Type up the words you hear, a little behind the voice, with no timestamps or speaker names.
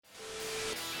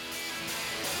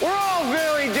We're all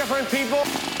very different people.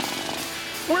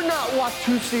 We're not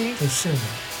Watusi. Listen.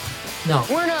 No.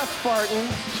 We're not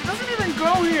Spartans. She doesn't even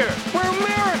go here. We're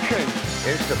American.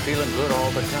 Here's to feeling good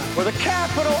all the time. With a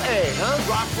capital A, huh?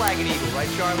 Rock, flag, and eagle, right,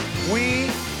 Charlie? We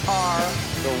are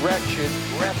the wretched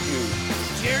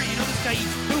refuge. Jerry, you know this guy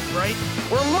eats poop, right?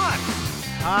 We're mutts.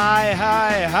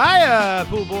 Hi,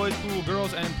 pool boys, pool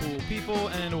girls, and pool people,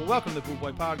 and welcome to the Pool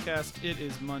Boy Podcast. It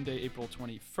is Monday, April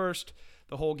 21st.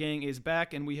 The whole gang is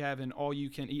back, and we have an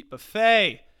all-you-can-eat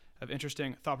buffet of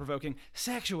interesting, thought-provoking,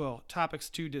 sexual topics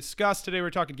to discuss. Today we're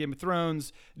talking Game of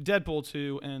Thrones, Deadpool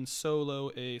 2, and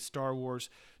Solo, a Star Wars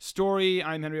story.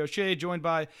 I'm Henry O'Shea, joined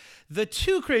by the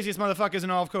two craziest motherfuckers in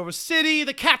all of Culver City,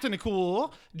 the Captain of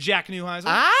Cool, Jack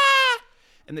Neuheiser,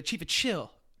 and the Chief of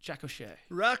Chill, Jack O'Shea.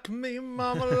 Rock me,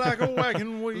 mama, like a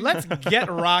wagon wheel. Let's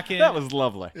get rocking. That was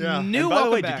lovely. Yeah. New And by the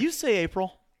welcome way, back. did you say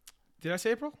April? Did I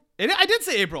say April? I did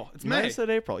say April. It's May. I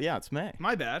said April. Yeah, it's May.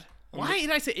 My bad. Why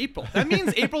did I say April? That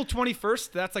means April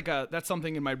 21st. That's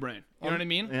something in my brain. You know what I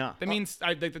mean? Yeah. That means the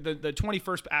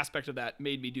 21st aspect of that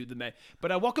made me do the May.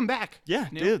 But welcome back. Yeah,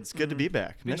 Neil. dude, it's good to be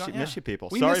back. Been Miss gone- you yeah. people.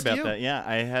 We Sorry missed about you. that. Yeah,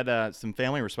 I had some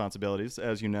family responsibilities,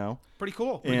 as you know, Pretty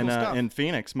cool. Pretty cool stuff. in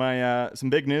Phoenix. My some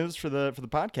big news for the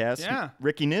podcast. Yeah.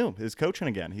 Ricky New is coaching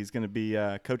again. He's going to be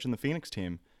coaching the Phoenix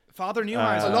team. Father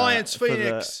Neuheiser. Alliance for the-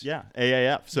 Phoenix. Yeah,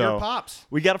 AAF. So Your pops.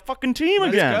 we got a fucking team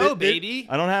Let's again. go, baby.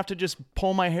 I don't have to just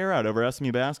pull my hair out over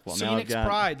SMU basketball. Now I've Phoenix got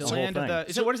Pride, the whole land of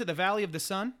thing. the. What is it? The Valley of the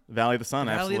Sun. Valley of the Sun.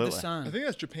 Valley Absolutely. of the Sun. I think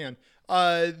that's Japan.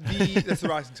 That's the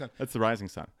Rising Sun. That's the Rising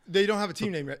Sun. They don't have a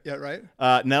team name yet, right?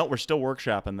 No, we're still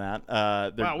workshopping that.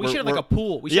 Wow, we should have like a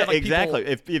pool. We should Yeah, have, like, exactly.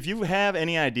 people- If you have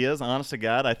any ideas, honest to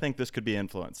God, I think this could be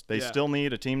influenced. They Yeah. still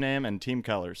need a team name and team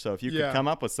colors. So if you Yeah. could come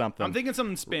up with something. I'm thinking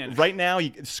something Spanish. Right now,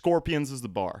 Scorpions is the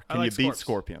bar. Can like you beat Scorps.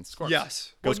 Scorpions? Scorps.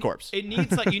 Yes. Go Well, Scorps. It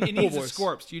needs like it needs the boys.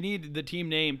 Scorps. You need the team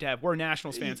name to have. We're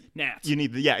Nationals fans. Nats. You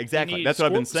need exactly. need That's what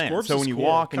I've been Scorps- saying. Scorps So is when you cool.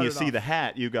 walk and Cut you it see off. the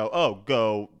hat, you go,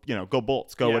 go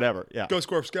Bolts, go Yeah. whatever. Yeah. Go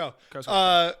Scorps, go.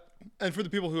 Scorps. And for the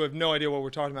people who have no idea what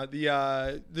we're talking about,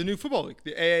 the new football league,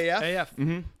 the AAF. AF.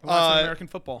 American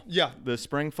football. Yeah. The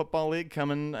Spring Football League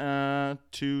coming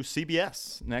to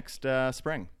CBS next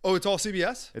spring. Oh, it's all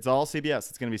CBS? It's all CBS.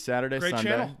 It's going to be Saturday, Great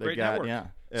Sunday. channel. They've Great got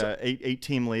network. eight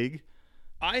team league.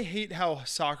 I hate how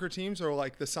soccer teams are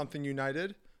like the Something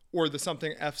United or the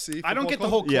Something FC. I don't football get the club.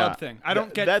 whole club thing. I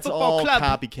don't get That's football all club.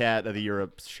 copycat of the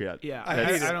Europe shit. Yeah, I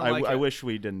hate it. I don't like I it. wish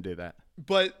we didn't do that.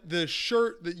 But the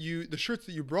shirts that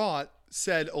you brought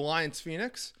said Alliance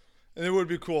Phoenix, and it would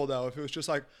be cool though if it was just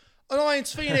like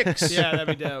Alliance Phoenix. Yeah,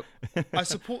 that'd be dope. I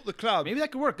support the club. Maybe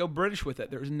that could work. Go British with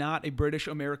it. There's not a British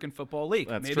American football league.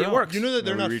 That's Maybe true. it works. You know that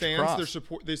they're Maybe not reach fans; across.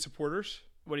 they're supporters.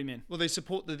 What do you mean? Well, they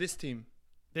support this team.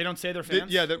 They don't say they're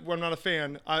fans. That I'm not a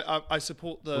fan. I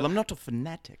support the. Well, I'm not a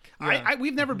fanatic.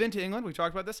 We've never been to England. We've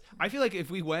talked about this. I feel like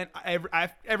if we went,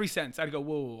 every sentence I'd go,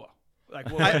 whoa. Like,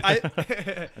 whoa.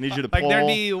 I need you to like pull there'd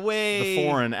be way the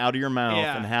foreign out of your mouth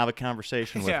Yeah. and have a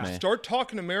conversation with Yeah. me. Start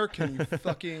talking American, you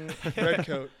fucking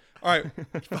redcoat. All right,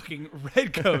 fucking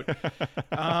red coat.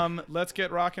 Let's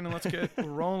get rocking and let's get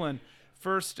rolling.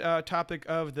 First topic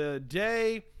of the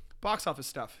day, box office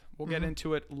stuff. We'll get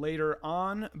into it later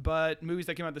on, but movies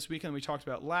that came out this weekend we talked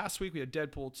about last week. We had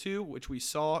Deadpool 2, which we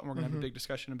saw, and we're going to have a big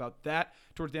discussion about that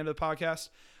towards the end of the podcast.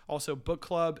 Also, Book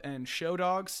Club and Show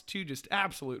Dogs, two just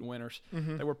absolute winners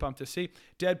that we're pumped to see.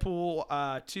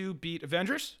 Deadpool 2 beat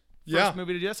Avengers. First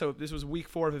movie to do that. So this was week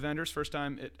 4 of Avengers. First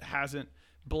time it hasn't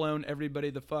blown everybody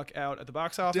the fuck out at the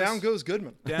box office. down goes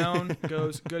Goodman. Down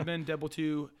goes Goodman. Deadpool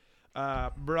 2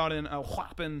 brought in a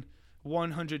whopping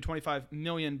 $125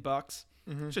 million.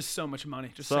 Just so much money.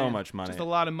 Just So saying. much money. Just a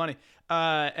lot of money.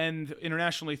 And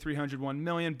internationally, $301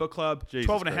 million. Book Club, Jesus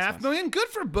 $12.5 Christmas. million. Good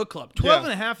for Book Club.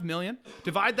 $12.5 million.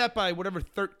 Divide that by whatever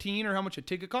 13 or how much a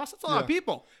ticket costs. That's a lot of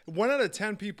people. 1 out of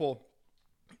 10 people.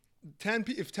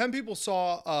 If 10 people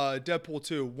saw Deadpool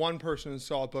 2, 1 person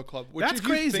saw Book Club. Which, That's if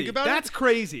you crazy. Think about That's it,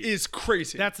 crazy. Is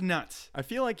crazy. That's nuts. I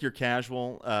feel like your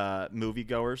casual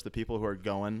moviegoers, the people who are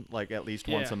going like at least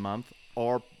once Yeah. a month,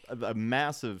 are a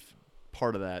massive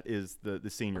part of that is the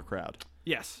senior crowd.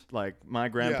 Yes. Like my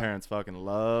grandparents fucking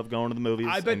love going to the movies.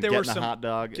 I bet and there were getting some- a hot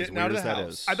dog. As getting weird out of as the that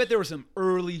house. is. I bet there were some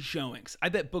early showings. I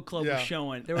bet Book Club Yeah. was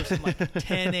showing. There were some like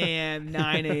 10 a.m.,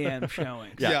 9 a.m.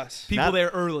 showings. Yeah. Yes. People Not- there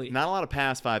early. Not a lot of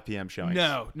past 5 p.m. showings.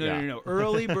 No.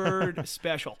 Early bird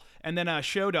special. And then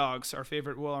Show Dogs, our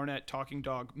favorite Will Arnett talking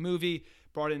dog movie,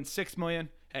 brought in $6 million.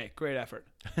 Hey, great effort.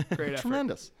 Great effort.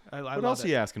 Tremendous. I What love else it. are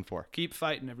you asking for? Keep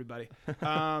fighting, everybody.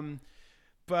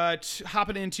 But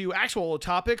hopping into actual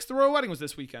topics, the royal wedding was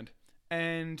this weekend.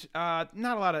 And not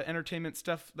a lot of entertainment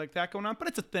stuff like that going on, but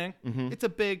it's a thing.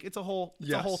 It's a whole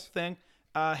Yes. thing.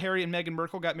 Harry and Meghan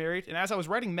Markle got married. And as I was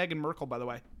writing Meghan Markle, by the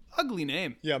way, ugly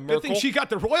name. Yeah, Good thing Merkel. she got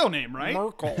the royal name, right?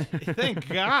 Merkel. Thank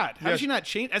God. How did she not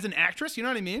change as an actress? You know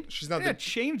what I mean? She's not yeah, the-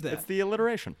 change that. It's the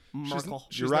alliteration. Merkel.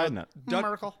 You're riding it.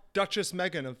 Merkel. Duchess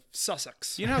Meghan of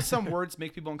Sussex. You know how some words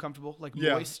make people uncomfortable, like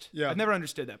Yeah, moist. yeah. I've never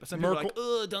understood that, but some people are like,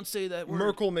 Merkel- "Ugh, don't say that word."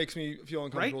 Merkel makes me feel right?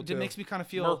 uncomfortable too. It makes me kind of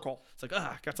feel. Merkel. It's like,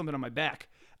 got something on my back.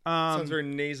 Sounds very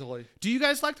nasally. Do you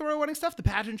guys like the royal wedding stuff? The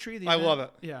pageantry? The I event? love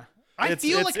it. Yeah. I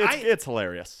feel like it's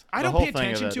hilarious. I The don't whole pay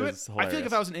thing of attention to it. is I feel like if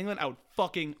hilarious. I was in England, I would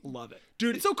fucking love it.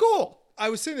 Dude, it's so cool. I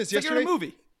was saying this It's like yesterday. you're in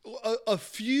a movie. A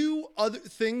few other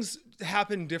things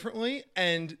happen differently,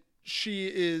 and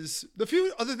the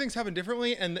few other things happen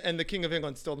differently, and the King of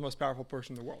England's still the most powerful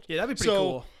person in the world. Yeah, that'd be pretty So,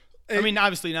 cool. I mean,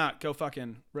 obviously not. Go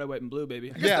fucking red, white, and blue, baby.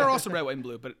 I guess Yeah. they're also red, white, and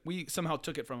blue, but we somehow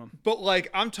took it from them. But like,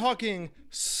 I'm talking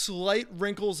slight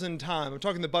wrinkles in time. I'm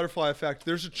talking the butterfly effect.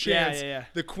 There's a chance yeah.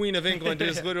 the Queen of England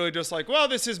is literally just like, well,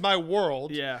 this is my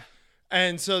world. Yeah.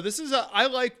 And so this is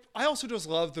I also just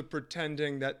love the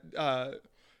pretending that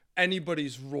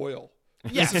anybody's royal.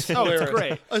 Yes. This is Oh, it's hilarious.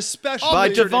 great. Especially By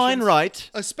the divine traditions. right.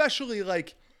 especially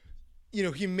like,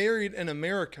 he married an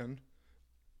American.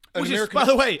 An Which American is, by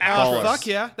the way, actress. fuck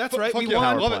yeah. That's right. Fuck We yeah,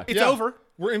 won. love it. It's Yeah. over.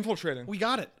 We're infiltrating. We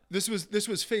got it. This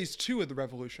was phase 2 of the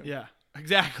revolution. Yeah.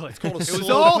 Exactly. It's called a it was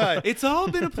slow all. decay. It's all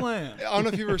been a plan. I don't know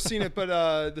if you've ever seen it,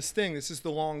 but the Sting. This is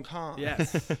the long con.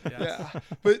 Yes. Yes. Yeah,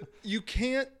 but you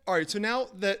can't. All right, so now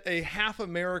that a half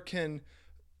American,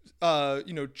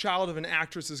 child of an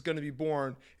actress is going to be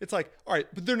born, it's like, all right,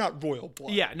 but they're not royal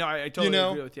blood. Yeah, no, I totally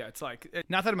know? agree with you. It's like,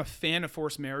 not that I'm a fan of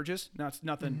forced marriages. No, it's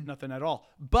nothing at all.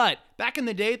 But back in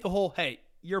the day, the whole, hey,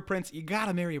 you're a prince, you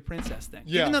gotta marry a princess thing.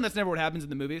 Yeah. Even though that's never what happens in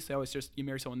the movies. They always just, you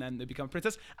marry someone, then they become a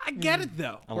princess. I get it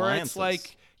though. Where it's Alliances.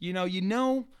 like,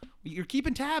 you're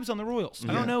keeping tabs on the royals.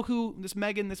 I don't know who this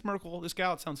Meghan, this Merkel, this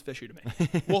gal. It sounds fishy to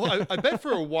me. Well, I bet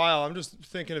for a while, I'm just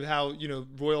thinking of how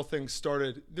royal things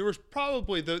started. There was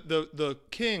probably the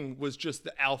king was just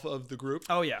the alpha of the group.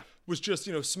 Oh yeah. Was just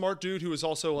smart dude who was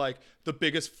also like the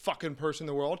biggest fucking person in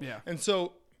the world. Yeah. And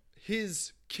so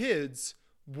his kids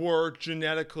were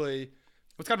genetically.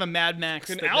 It's kind of a Mad Max.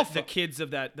 An The alpha. kids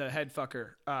of the head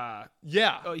fucker.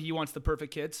 Yeah. Oh, he wants the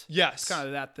perfect kids. Yes. It's kind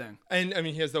of that thing. And I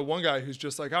mean, he has that one guy who's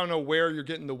just like, I don't know where you're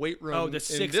getting the weight room. Oh, the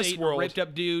in 6'8" this world. raped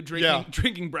up dude Yeah.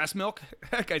 drinking breast milk.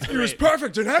 That guy's great. He was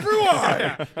perfect in every way.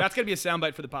 Yeah, that's gonna be a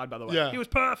soundbite for the pod, by the way. Yeah. He was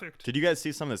perfect. Did you guys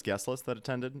see some of this guest list that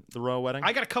attended the royal wedding?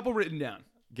 I got a couple written down.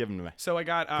 Give them to me. So I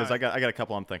got Because I got a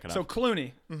couple I'm thinking so of.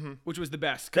 Clooney, which was the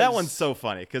best. 'cause That one's so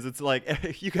funny because it's like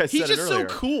you guys he's said just it earlier.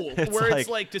 so cool. Where it's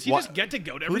like, does he wha- just get to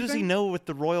go to Who everything? does he know with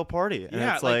the royal party? And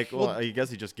Yeah, it's like, like, well, I guess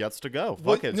he just gets to go. Fuck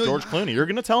Well, it, it's no, George Clooney. You're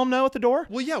gonna tell him no at the door?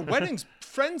 Well, yeah, weddings,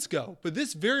 friends go, but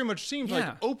this very much seems Yeah.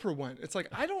 like Oprah went. It's like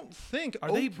I don't think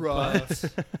Are they Oprah buds?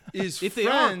 is If they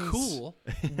are friends cool.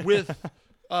 with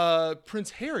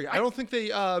Prince Harry. I don't think they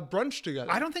brunch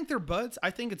together. I don't think they're buds.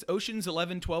 I think it's Ocean's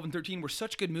 11, 12, and 13 were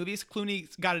such good movies. Clooney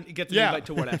gets an Yeah. invite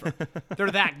to whatever.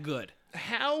 They're that good.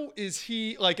 How is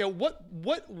he like? At what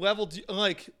level do you,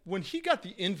 like when he got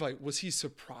the invite? Was he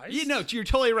surprised? You know, you're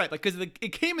totally right. Like, because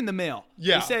it came in the mail.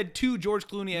 Yeah. They said to George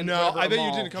Clooney and No, Barbara I bet you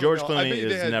Amal. didn't come. George I Clooney bet you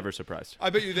they is had- never surprised. I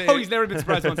bet you they. Oh, he's never been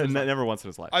surprised once in his life. Never once in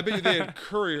his life. I bet you they had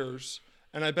couriers,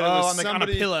 and I bet Oh, it was on, like, on a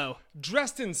somebody pillow.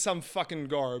 dressed in some fucking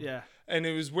garb. Yeah. And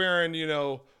it was wearing,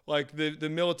 like the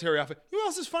military outfit. You know what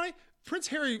else is funny? Prince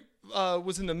Harry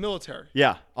was in the military.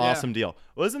 Yeah, awesome deal.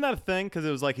 Well, isn't that a thing? Because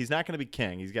it was like he's not going to be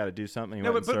king. He's got to do something. He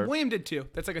No, went but and served. William did too.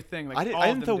 That's like a thing. Like I all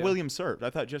didn't of them know do. William served. I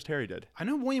thought just Harry did. I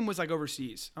know William was like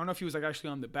overseas. I don't know if he was like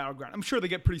actually on the battleground. I'm sure they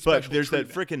get pretty special. But there's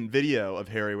that treatment. freaking video of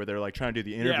Harry where they're like trying to do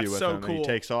the interview it's with so him, and cool. he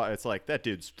takes off. It's like that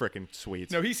dude's freaking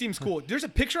sweet. No, he seems cool. There's a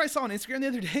picture I saw on Instagram the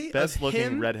other day. Best of looking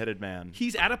him. redheaded man.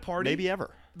 He's at a party. Maybe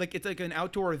ever. Like it's like an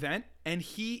outdoor event, and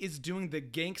he is doing the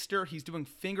gangster. He's doing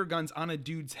finger guns on a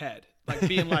dude's head, like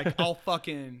being like, "I'll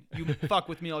fucking you fuck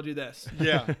with me, I'll do this."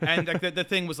 Yeah. And like the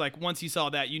thing was like, once you saw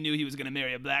that, you knew he was gonna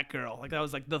marry a black girl. Like that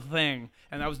was like the thing,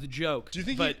 and that was the joke. Do you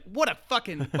think But what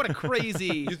a crazy.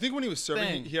 Do you think when he was serving,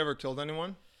 Thing. he ever killed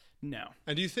anyone? No,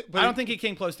 And do you think? I don't think he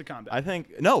came close to combat. I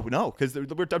think no, because I'm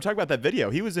talking about that video.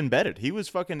 He was embedded. He was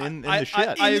fucking in the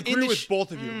shit. I In agree the with sh-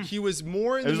 both of you. He was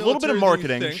more in the There's a military little bit of than you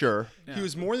marketing, think. sure. He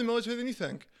was more in the military than you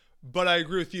think. But I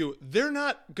agree with you. They're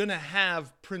not gonna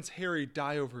have Prince Harry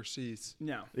die overseas.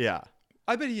 no. Yeah.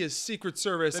 I bet he is Secret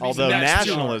Service. That'd be Although next to-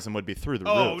 nationalism would be through the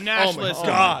Oh, roof. nationalism. Oh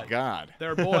my God. God.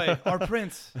 Their boy, our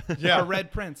prince, Yeah. our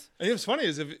red prince. And what's funny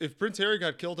is if Prince Harry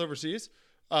got killed overseas,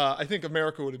 I think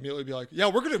America would immediately be like, yeah,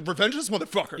 we're going to revenge this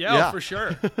motherfucker. Yeah, Yeah. for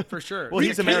sure. For sure. Well,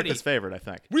 he's a Kennedy. America's favorite, I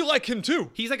think. We like him too.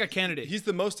 He's like a candidate. He's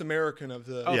the most American of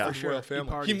the Yeah. royal for sure. He family. He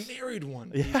parties. married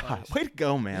one. Yeah, way to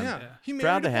go, man. Yeah. He married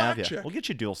Proud a to have black you. chick. We'll get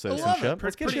you dual love it. citizenship.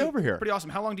 Let's get you over here. Pretty awesome.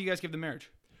 How long do you guys give the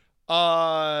marriage?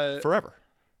 Forever.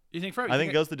 You think forever? I You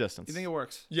think it goes the distance. You think it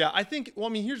works? Yeah, I think. Well, I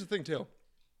mean, here's the thing too.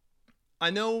 I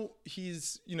know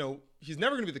he's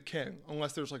never going to be the king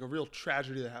unless there's like a real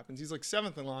tragedy that happens. He's like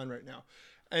 7th in line right now,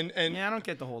 and Yeah, I don't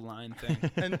get the whole line thing.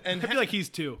 and I feel like he's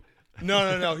 2.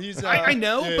 no. He's I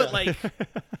know, yeah, but yeah. like,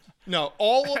 No,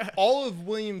 all of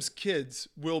William's kids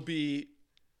will be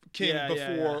king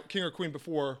Yeah. king or queen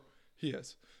before he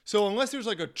is. So unless there's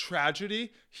like a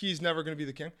tragedy, he's never going to be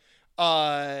the king.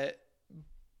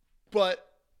 But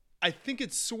I think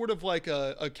it's sort of like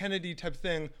a Kennedy type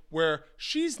thing where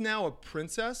she's now a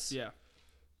princess. yeah.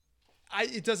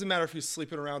 It doesn't matter if he's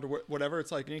sleeping around or whatever.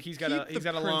 It's like I think he's got keep a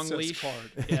the long princess leash.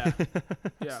 card. Yeah.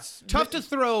 Yeah. Tough to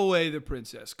throw away the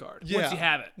princess card Yeah. once you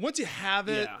have it. Once you have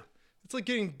it, Yeah. it's like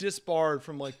getting disbarred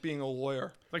from like being a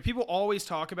lawyer. Like people always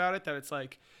talk about it that it's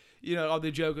like, all the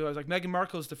joke was like Meghan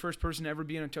Markle is the first person to ever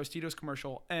be in a Tostitos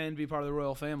commercial and be part of the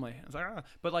royal family. I was like,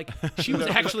 but like she was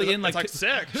actually in like, like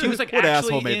sick. She was like What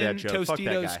asshole actually made that in joke? Fuck that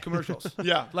guy. Tostitos commercials.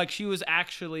 Yeah. Like she was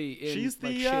actually in She's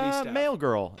like, the shitty stuff. male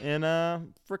girl in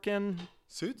frickin'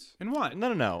 Suits? In what?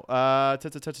 no.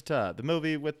 The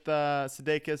movie with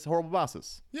Sudeikis, Horrible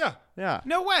Bosses. Yeah. Yeah.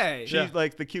 No way. She's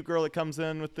like the cute girl that comes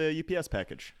in with the UPS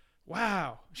package.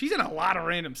 Wow. She's in a lot of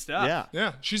random stuff. Yeah.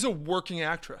 Yeah. She's a working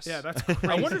actress. Yeah, that's crazy.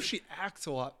 I wonder if she acts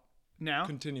a lot now.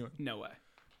 continuing. No way.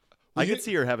 I could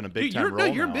see her having a big time you're- role.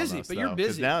 no, you're now busy, almost, but you're though, 'cause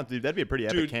busy. now, dude, that'd be a pretty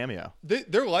epic Dude, cameo.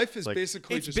 Their life is Like-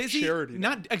 basically It's just busy. charity.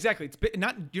 Not exactly. It's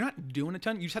not. You're not doing a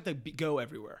ton. You just have to go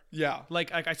everywhere. Yeah.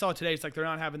 Like I saw today, it's like they're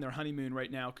not having their honeymoon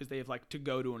right now because they have like to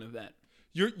go to an event.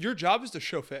 Your job is to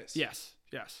show face. Yes.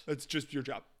 That's just your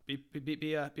job. Be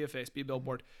a face. Be a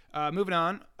billboard. Moving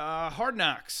on. Hard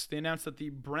Knocks. They announced that the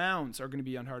Browns are going to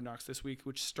be on Hard Knocks this week,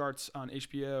 which starts on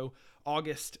HBO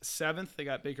August 7th. They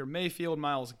got Baker Mayfield,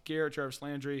 Myles Garrett, Jarvis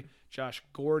Landry, Josh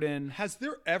Gordon. Has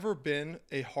there ever been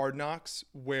a Hard Knocks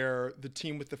where the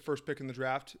team with the first pick in the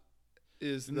draft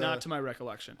is the... Not to my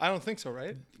recollection. I don't think so,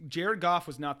 right? Jared Goff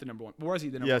was not the number one. Or was he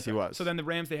the number one? Yes, he pick? was. So then the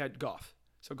Rams, they had Goff.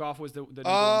 So Goff was the number one pick.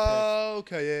 Oh,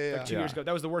 okay. Yeah. Like 2 years ago.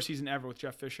 That was the worst season ever with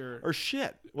Jeff Fisher. Or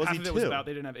shit. Was Half he of it two? was about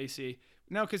they didn't have AC.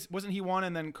 No, because wasn't he one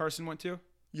and then Carson went two?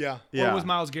 Yeah. Yeah. Or was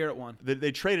Myles Garrett one?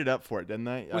 They traded up for it, didn't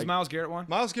they? Was Myles Garrett one?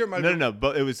 Myles Garrett might No, have no, no.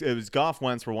 But it was Goff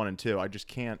Wentz for 1 and 2. I just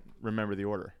can't remember the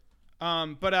order.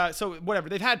 But so whatever.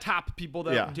 They've had top people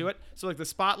that Yeah. do it. So like the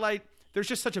spotlight, there's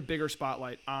just such a bigger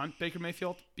spotlight on Baker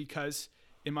Mayfield because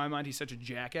in my mind he's such a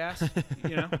jackass.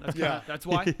 That's Yeah. that's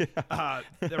why.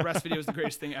 The rest video is the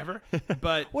greatest thing ever.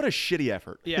 But What a shitty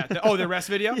effort. yeah. The rest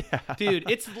video, dude.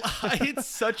 It's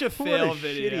such a fail a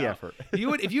video. shitty effort.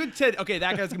 If you had said, okay,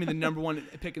 that guy's gonna be the number one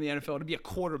pick in the NFL, it'd be a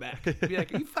quarterback. It'd be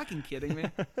like, are you fucking kidding me?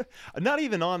 Not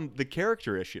even on the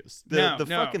character issues. The No.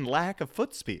 fucking lack of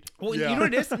foot speed. Well, Yeah. you know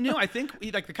what it is? No, I think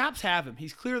like the cops have him.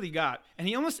 He's clearly got, and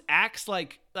he almost acts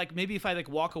like maybe if I like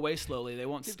walk away slowly, they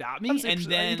won't stop me. And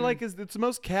then it's the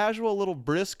most casual little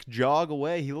brisk jog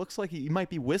away. He looks like he might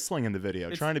be whistling in the video,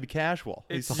 trying to be casual.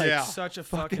 it's He's like, Yeah. such a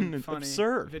fucking fucking funny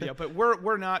absurd. video. But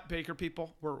we're not Baker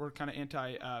people. We're kind of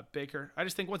anti Baker. I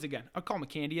just think once again, I'll call him a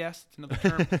candy ass. It's another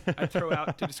term I throw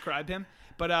out to describe him.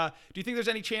 But do you think there's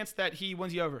any chance that he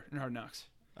wins you over in Hard Knocks?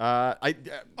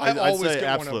 I'd always say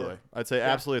get one absolutely. over. I'd say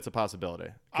absolutely it's a possibility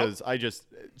because I just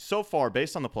so far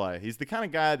based on the play, he's the kind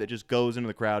of guy that just goes into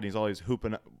the crowd and he's always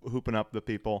hooping up the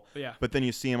people. Yeah. But then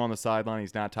you see him on the sideline,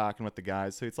 he's not talking with the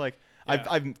guys. So it's like Yeah.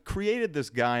 I've created this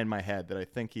guy in my head that I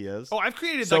think he is. Oh, I've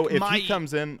created So like if my he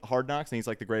comes in Hard Knocks and he's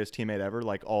like the greatest teammate ever,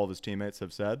 like all of his teammates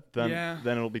have said, then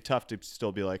it'll be tough to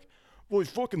still be like, well, he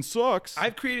fucking sucks.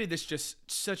 I've created this just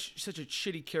such a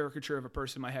shitty caricature of a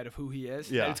person in my head of who he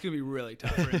is. Yeah. that it's gonna be really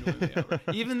tough for him to win me over.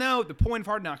 Even though the point of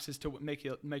Hard Knocks is to make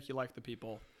you like the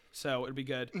people, so it'll be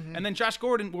good. And then Josh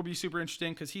Gordon will be super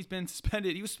interesting because he's been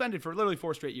suspended. He was suspended for literally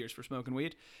 4 straight years for smoking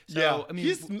weed. So yeah. I mean,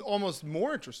 He's almost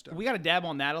more interesting. we got to dab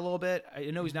on that a little bit.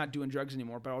 I know he's not doing drugs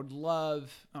anymore, but I would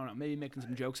love, I don't know, maybe making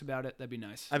some jokes about it. That'd be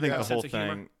nice. I think Yeah. the whole Sense of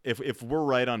humor. thing, if we're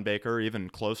right on Baker, or even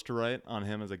close to right on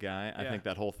him as a guy, I Yeah. think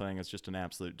that whole thing is just an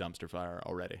absolute dumpster fire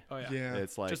already. Oh yeah. Yeah.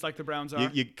 It's like Just like the Browns are.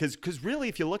 because really,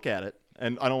 if you look at it,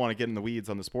 and I don't want to get in the weeds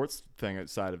on the sports thing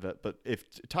side of it, but if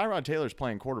Tyrod Taylor's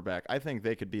playing quarterback, I think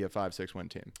they could be a 5-6 win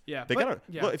team. Yeah, they but- gotta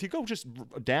yeah. look. If you go just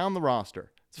down the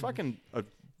roster, it's fucking a They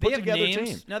put have together names.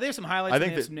 team. Now they have some highlights. I and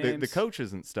think they have that some the names. coach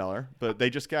isn't stellar, but they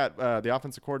just got the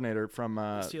offensive coordinator from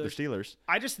the Steelers.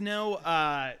 I just know,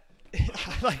 I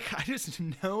just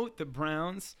know the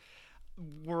Browns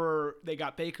they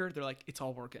got Baker. They're like, it's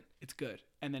all working. It's good.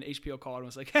 And then HBO called and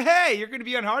was like, hey, you're going to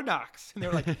be on Hard Knocks. And they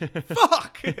were like,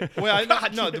 fuck. Well,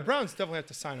 God, no, the Browns definitely have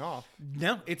to sign off.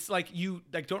 No, it's like you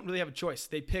don't really have a choice.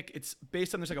 They pick. It's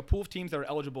based on there's like a pool of teams that are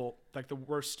eligible. Like the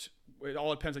worst. It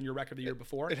all depends on your record the year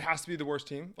before. It has to be the worst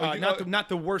team. Not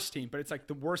the worst team, but it's like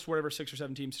the worst whatever 6 or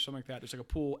 7 teams or something like that. There's like a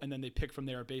pool, and then they pick from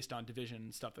there based on division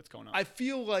and stuff that's going on. I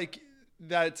feel like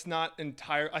that's not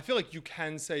entire. I feel like you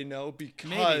can say no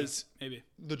because maybe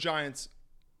the Giants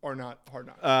are not Hard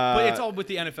Knocks. but it's all with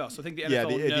the NFL. So I think the NFL. Yeah,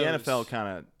 the knows. NFL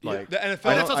kind of like the NFL.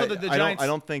 But that's also the Giants. I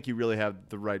don't think you really have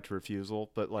the right to refusal,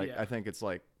 but like Yeah. I think it's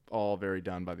like all very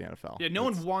done by the NFL. Yeah, no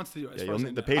one wants to do it. As Yeah, far as I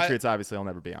the know. Patriots obviously will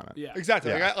never be on it. Yeah, Exactly.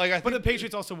 Yeah. I But the think,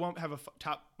 Patriots also won't have a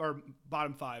top or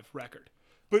bottom 5 record.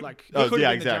 But- like, Oh, they could've yeah,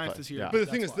 been the Giants exactly. this year. Yeah. but the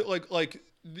thing That's is that like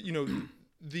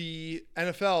the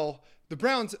NFL, the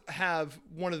Browns have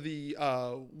one of the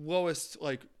lowest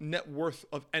like net worth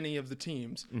of any of the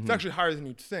teams. It's actually higher than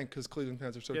you'd think because Cleveland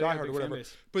fans are so Yeah, they got a diehard or big fan whatever.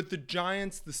 base. But the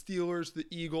Giants, the Steelers, the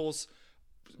Eagles,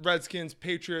 Redskins,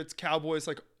 Patriots, Cowboys,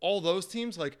 like all those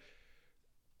teams, like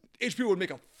HBO would make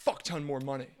a fuck ton more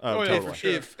money. Oh, yeah, totally. for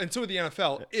sure. And so would the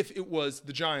NFL if it was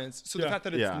the Giants. So the fact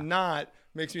that it's Yeah. not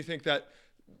makes me think that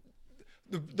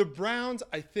the Browns,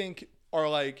 I think, are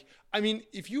like, I mean,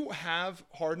 if you have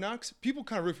Hard Knocks, people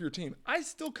kind of root for your team. I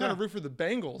still kind of root for the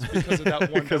Bengals because of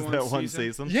that one. Because that one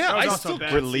season. Yeah, That was I also still. a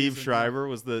bad Where Liev season. Schreiber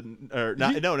was the or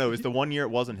not, no, it was the one year it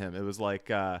wasn't him. It was like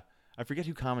I forget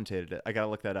who commentated it. I gotta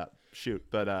look that up. Shoot,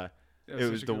 but it such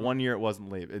was a the good one year it wasn't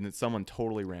Liev, and it's someone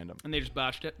totally random. And they just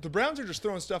botched it. The Browns are just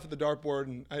throwing stuff at the dartboard,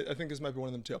 and I think this might be one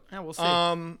of them too. Yeah, we'll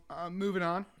see. Moving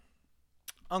on.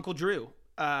 Uncle Drew.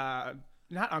 Not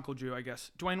Uncle Drew, I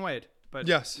guess. Dwayne Wade. But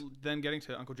Yes. then getting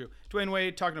to Uncle Drew. Dwayne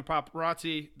Wade talking to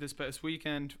paparazzi this past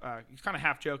weekend. He's kind of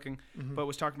half joking, but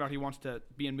was talking about he wants to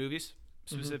be in movies,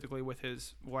 specifically with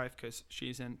his wife because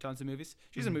she's in tons of movies.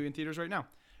 She's in movie theaters right now.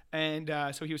 And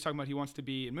so he was talking about he wants to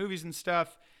be in movies and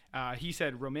stuff. He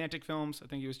said romantic films. I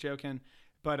think he was joking.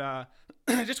 But I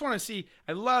just want to see.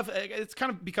 It's kind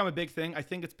of become a big thing. I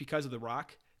think it's because of The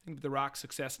Rock. I think The Rock's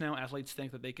success now, athletes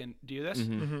think that they can do this.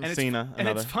 And it's, Cena, and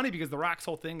it's another. funny because The Rock's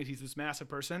whole thing is he's this massive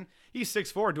person. He's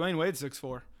 6'4". Dwayne Wade's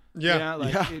 6'4". Yeah.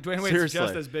 Dwayne Wade's seriously.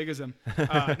 just as big as him.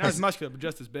 Not as muscular, but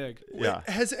just as big. Yeah.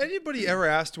 Has anybody ever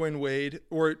asked Dwayne Wade,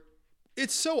 or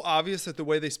it's so obvious that the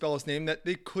way they spell his name that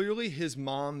they clearly his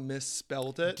mom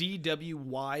misspelled it.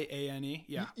 DWYANE.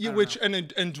 Yeah. Yeah, I don't which know.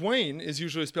 and Dwayne is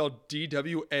usually spelled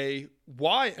DWAYNE.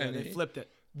 And they flipped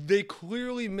it. They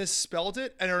clearly misspelled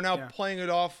it and are now Yeah. playing it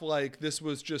off like this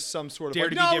was just some sort of Dare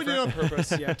like, to be no, we did it on different.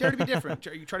 purpose. Yeah. Dare to be different.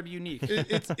 You try to be unique.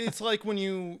 It's like when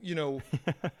you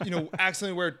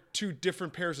accidentally wear 2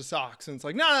 different pairs of socks and it's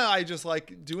like, no, I just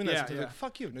like doing this. Yeah, It's yeah. like,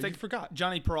 fuck you. No, It's you like forgot.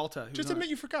 Johnny Peralta. who's Just not- admit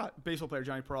you forgot. Baseball player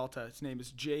Johnny Peralta. His name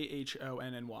is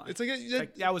JHONNY. It's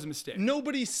like, that was a mistake.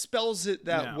 nobody spells it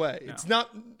that No, way. no. It's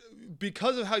not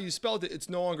because of how you spelled it. It's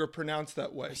no longer pronounced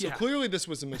that way. So Yeah. clearly this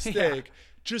was a mistake.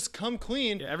 Just come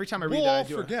clean. Yeah, every time I read we'll that, I all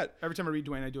do forget. Every time I read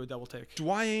Dwayne, I do a double take.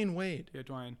 Dwayne Wade. Yeah,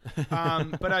 Dwayne.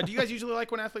 But do you guys usually like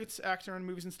when athletes act in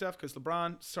movies and stuff? Because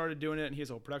LeBron started doing it, and he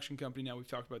has a whole production company now. We've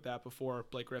talked about that before.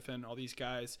 Blake Griffin, all these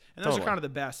guys, and those Totally. are kind of the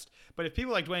best. But if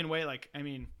people like Dwayne Wade,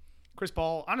 Chris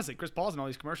Paul, honestly, Chris Paul's in all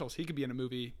these commercials. He could be in a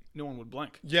movie, no one would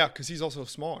blink. Yeah, because he's also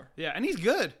smaller. Yeah, and he's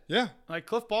good. Yeah. Like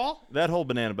Cliff Ball. That whole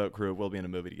Banana Boat crew will be in a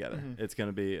movie together. It's going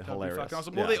to be hilarious. fucking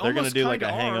awesome. Yeah, Well, they they're going to almost do like a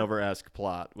kinda are. Hangover-esque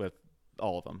plot with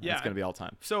all of them. Yeah, It's going to be all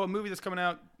time. So a movie that's coming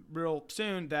out real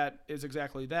soon that is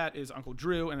exactly that is Uncle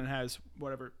Drew, and it has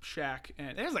whatever Shaq, and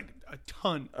it has like a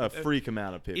ton. A freak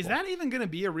amount of people. Is that even going to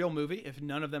be a real movie if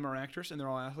none of them are actors and they're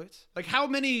all athletes? Like, how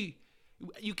many?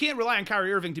 You can't rely on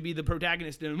Kyrie Irving to be the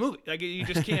protagonist in a movie. Like, you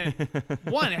just can't.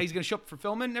 One, he's going to show up for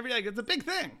filming and everything. Like, it's a big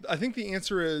thing. I think the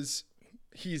answer is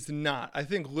he's not. I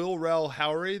think Lil Rel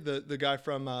Howery, the guy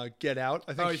from Get Out,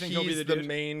 I think, you think he'll be he's the the dude?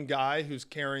 main guy who's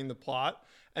carrying the plot,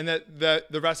 and that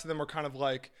the rest of them are kind of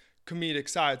like comedic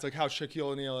sides, like how Shaquille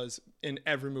O'Neal is in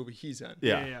every movie he's in.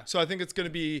 Yeah. So I think it's going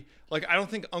to be like, I don't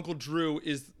think Uncle Drew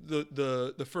is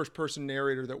the first person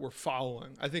narrator that we're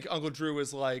following. I think Uncle Drew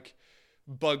is like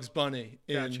Bugs Bunny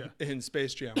Gotcha. in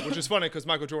Space Jam, which is funny because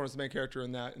Michael Jordan is the main character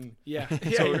in that, and Yeah. so,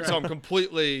 you're so right. I'm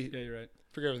completely Yeah, you're right.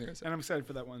 forget everything I said. And I'm excited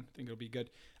for that one. I think it'll be good.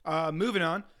 Moving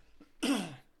on.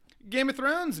 Game of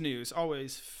Thrones news,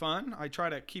 always fun. I try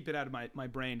to keep it out of my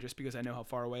brain just because I know how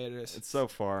far away it is. It's so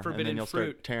far. And Forbidden then you'll fruit.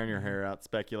 start tearing your hair out,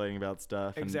 speculating about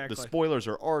stuff. Exactly. And the spoilers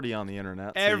are already on the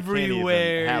internet. So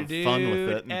Everywhere, you can't even dude. have fun with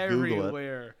it and Google it.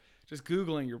 Everywhere. Just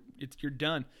Googling, you're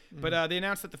done. But they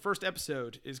announced that the first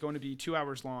episode is going to be 2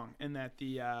 hours long, and that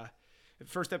the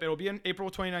first episode, it'll be in April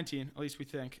 2019, at least we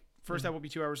think. First ep will be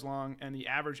 2 hours long, and the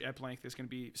average ep length is going to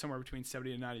be somewhere between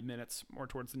 70 to 90 minutes, more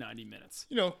towards the 90 minutes.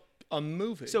 You know, a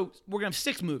movie. So we're going to have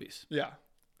 6 movies. yeah.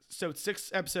 So it's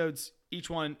 6 episodes. Each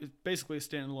one is basically a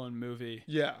standalone movie.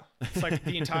 Yeah. It's like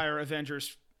the entire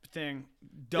Avengers thing,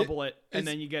 double it, and it's-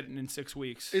 then you get it in 6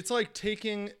 weeks. It's like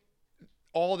taking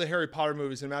all the Harry Potter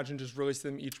movies and imagine just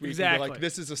releasing them each week. Exactly. And be like,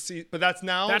 this is a season. But that's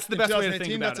now. That's the in best way to think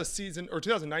 2018, about that's it. a season. Or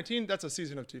 2019, that's a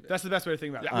season of TV. That's the best way to think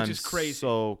about it, I'm which is crazy.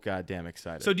 so goddamn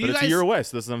excited. So do but you it's guys- a year away,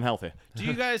 so this is unhealthy. Do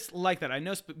you guys like that? I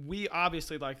know we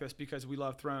obviously like this because we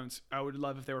love Thrones. I would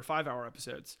love if they were 5-hour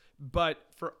episodes. But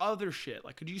for other shit,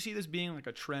 like, could you see this being like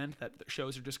a trend that the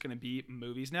shows are just going to be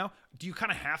movies now? Do you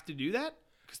kind of have to do that?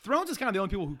 Because Thrones is kind of the only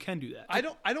people who can do that. I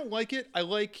don't like it. I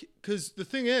like, because the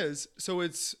thing is, so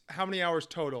it's how many hours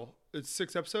total? It's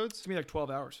 6 episodes. It's gonna be like 12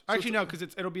 hours. Actually, no, because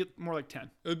it'll be more like 10.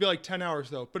 It would be like 10 hours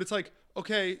though. But it's like,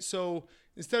 okay, so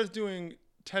instead of doing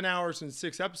 10 hours and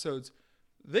 6 episodes,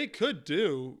 they could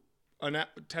do 10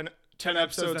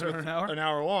 episodes that are with an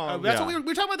hour? long. That's Yeah. what we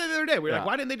were talking about the other day. We were like, Yeah.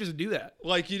 why didn't they just do that?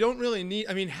 Like, you don't really need,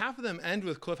 I mean, half of them end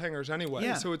with cliffhangers anyway.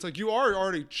 Yeah. So it's like you are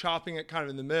already chopping it kind of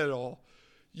in the middle.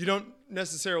 You don't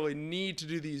necessarily need to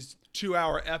do these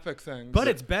 2-hour epic things. But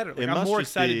it's better. Like, It I'm must more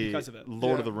just excited be because of it.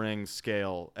 Lord of Yeah. the Rings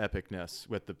scale epicness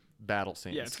with the battle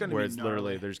scenes. Yeah, it's gonna where be it's literally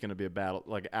gnarly. there's going to be a battle,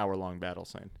 like hour-long battle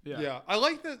scene. Yeah. I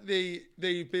like that they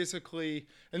basically,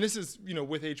 and this is, you know,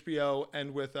 with HBO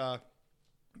and with,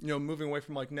 you know, moving away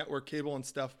from like network cable and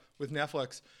stuff with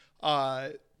Netflix,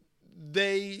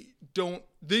 they don't,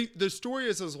 the story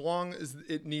is as long as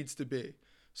it needs to be.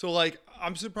 So like,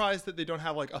 I'm surprised that they don't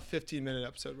have like a 15-minute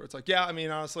episode where it's like, yeah, I mean,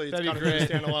 honestly, it's That'd kind be of good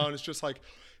standalone. It's just like,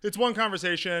 it's one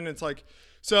conversation. It's like,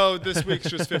 so this week's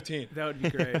just 15. That would be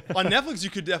great. On Netflix, you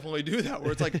could definitely do that,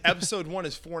 where it's like episode 1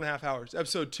 is 4.5 hours.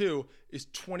 Episode 2 is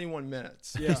 21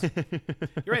 minutes. Yeah.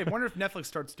 You're right. I wonder if Netflix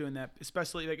starts doing that,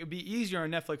 especially like it'd be easier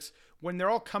on Netflix when they're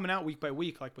all coming out week by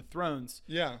week, like with Thrones.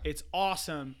 Yeah. It's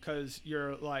awesome because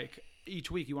you're like,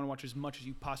 each week you want to watch as much as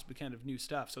you possibly can of new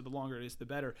stuff. So the longer it is, the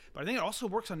better. But I think it also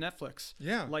works on Netflix.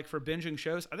 Yeah. Like for binging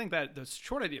shows. I think that the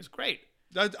short idea is great.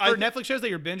 I For Netflix shows that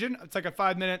you're binging, it's like a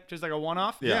 5-minute, just like a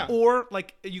one-off. Yeah. Or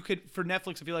like you could, for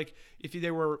Netflix, I feel like if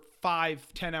they were 5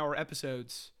 10-hour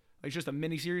episodes, like it's just a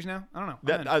mini series now. I don't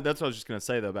know. I'm in. That's what I was just going to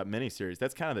say, though, about miniseries.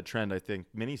 That's kind of the trend I think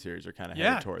miniseries are kind of Yeah,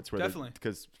 headed towards. definitely.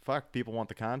 Because, fuck, people want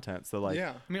the content. So, like,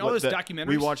 Yeah. I mean, all those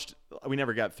documentaries. We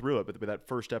never got through it, but that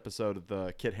first episode of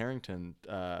the Kit Harington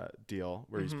deal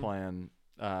where he's playing.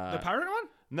 The pirate one?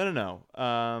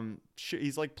 No.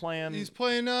 He's like playing. He's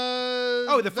playing.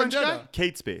 The French Vendetta.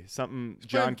 Catesby.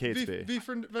 John Catesby. V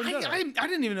for Vendetta. I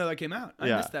didn't even know that came out. I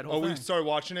Yeah. missed that whole Oh, we thing. started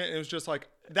watching it, and it was just like,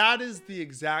 that is the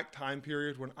exact time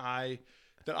period when I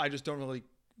just don't really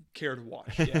care to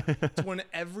watch. Yeah. It's when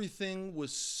everything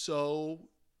was so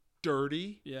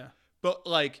dirty. Yeah. But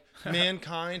like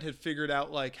mankind had figured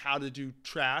out like how to do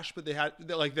trash, but they had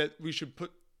like that we should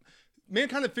put.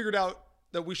 Mankind had figured out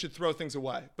that we should throw things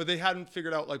away, but they hadn't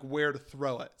figured out like where to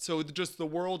throw it. So just the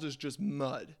world is just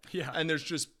mud. Yeah. And there's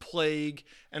just plague,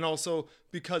 and also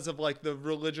because of like the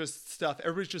religious stuff,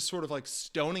 everybody's just sort of like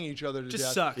stoning each other to Just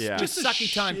death. sucks. Yeah. Just Just a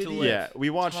sucky time to shitty- live. Yeah, we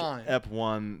watched time. Ep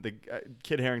 1. The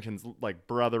Kid Harington's like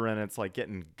brother, and it's like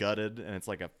getting gutted, and it's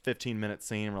like a 15-minute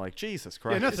scene. We're like, Jesus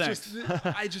Christ. no It's thanks. just,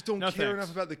 I just don't No care thanks.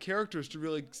 enough about the characters to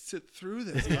really sit through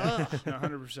this. Ugh. No,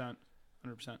 100%.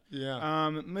 100%. Yeah.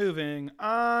 Moving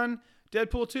on.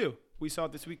 Deadpool 2. We saw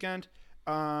it this weekend.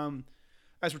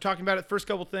 As we're talking about it, first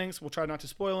couple things, we'll try not to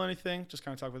spoil anything, just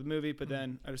kind of talk about the movie, but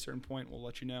then at a certain point, we'll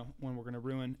let you know when we're going to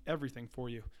ruin everything for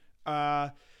you.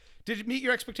 Did it meet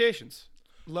your expectations?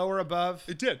 Lower, above?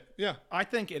 It did. Yeah. I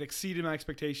think it exceeded my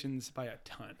expectations by a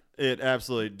ton. It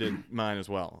absolutely did mine as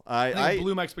well. I think it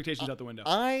blew my expectations out the window.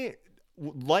 I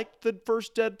liked the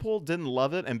first Deadpool, didn't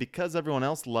love it, and because everyone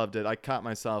else loved it, I caught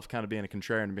myself kind of being a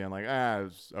contrarian and being like, it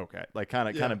was okay, like kind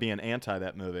of being anti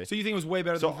that movie. So you think it was way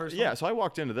better than the first one? So I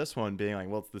walked into this one being like,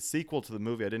 well, it's the sequel to the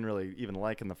movie I didn't really even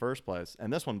like in the first place,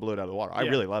 and this one blew it out of the water. I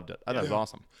really loved it. I thought it was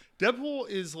awesome. Deadpool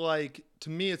is like, to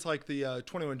me, it's like the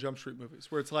 21 Jump Street movies,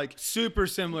 where it's like, Super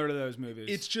similar to those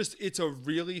movies. it's a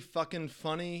really fucking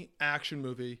funny action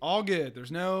movie. all good.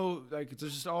 There's no, like, it's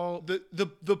just all...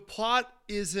 The plot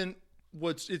isn't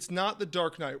it's not the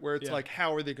Dark Knight where it's Yeah. like,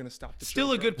 how are they going to stop the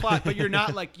Still a Joker? good plot, but you're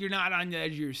not on the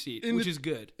edge of your seat, which is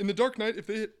good. In the Dark Knight, if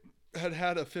they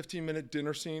had a 15-minute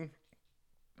dinner scene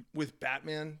with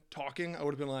Batman talking, I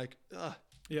would have been like, ugh.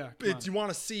 Yeah, come on. You want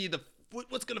to see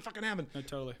what's going to fucking happen. No,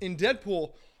 totally. In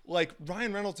Deadpool, like,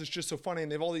 Ryan Reynolds is just so funny,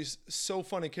 and they have all these so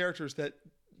funny characters that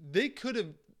they could have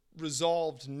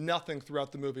resolved nothing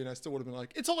throughout the movie, and I still would have been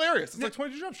like, it's hilarious. It's like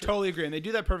 22 Jump Street. Totally agree, and they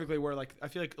do that perfectly. Where like I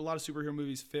feel like a lot of superhero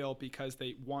movies fail because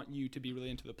they want you to be really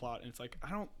into the plot, and it's like I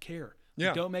don't care. Yeah.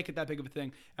 Like, don't make it that big of a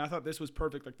thing. And I thought this was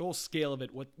perfect. Like the whole scale of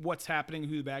it, what's happening,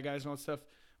 who the bad guys and all that stuff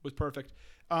was perfect.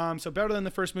 So better than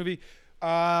the first movie.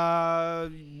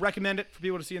 Recommend it for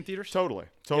people to see in theaters. Totally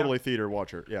theater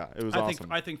watcher. Yeah, it was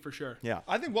awesome. I think for sure. Yeah,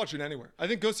 I think watch it anywhere. I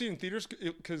think go see it in theaters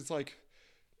because it's like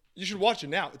you should watch it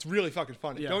now. It's really fucking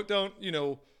funny. Yeah.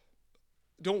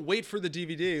 Don't wait for the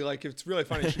DVD. Like if it's really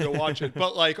funny, you should go watch it.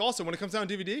 But like also when it comes out on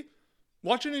DVD,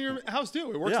 watch it in your house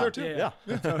too. It works there too.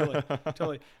 Yeah.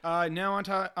 Totally. Now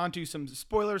onto some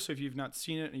spoilers. So if you've not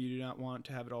seen it and you do not want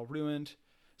to have it all ruined,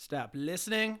 stop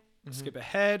listening. Skip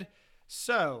ahead.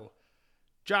 So,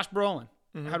 Josh Brolin.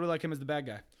 How do we like him as the bad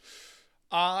guy?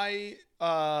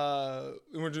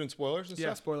 We're doing spoilers and Yeah,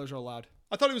 stuff. spoilers are allowed.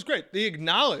 I thought it was great. They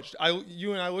acknowledged.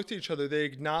 You and I looked at each other. They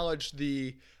acknowledged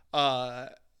the.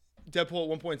 Deadpool at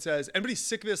one point says, "Anybody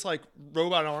sick of this like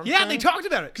robot arm?" Yeah, they talked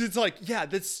about it. because it's like, yeah,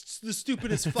 that's the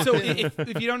stupidest fucking. So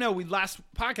if you don't know, last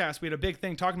podcast we had a big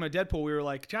thing talking about Deadpool. We were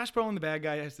like, Josh Brolin, the bad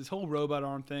guy, has this whole robot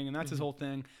arm thing, and that's his whole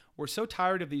thing. We're so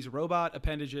tired of these robot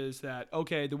appendages that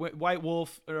the White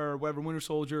Wolf or whatever Winter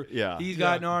Soldier, he's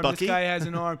got an arm. Bucky? This guy has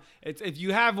an arm. If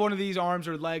you have one of these arms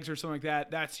or legs or something like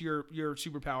that, that's your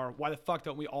superpower. Why the fuck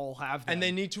don't we all have them? and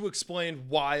they need to explain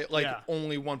why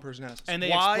only one person has this. And they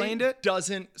why explained it?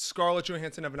 Doesn't Scarlett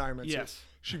Johansson have an Iron Man suit? Yes.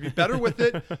 She'd be better with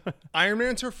it. Iron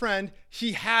Man's her friend.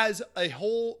 He has a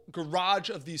whole garage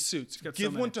of these suits. got so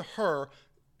Give many. one to her.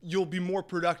 You'll be more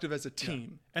productive as a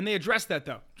team. And they addressed that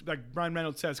though. Like Ryan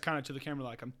Reynolds says kind of to the camera,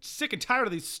 like, I'm sick and tired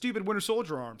of these stupid Winter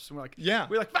Soldier arms. And we're like,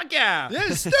 fuck yeah. Yeah,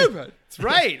 it's stupid. That's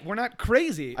right. We're not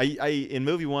crazy. I in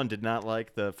movie one did not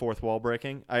like the fourth wall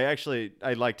breaking. I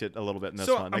liked it a little bit in this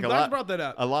So, one. I'm Like glad you brought that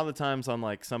up. A lot of the times on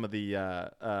like some of the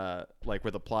like where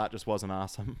the plot just wasn't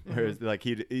awesome, where like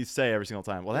he'd say every single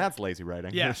time, well, that's lazy writing.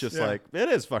 Yes. It's just Yeah. like it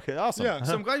is fucking awesome. Yeah.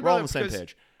 So I'm glad you We're all brought on it the same because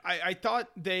page. I thought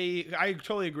I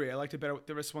totally agree. I liked it better with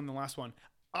this one than the last one.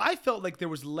 I felt like there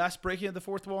was less breaking of the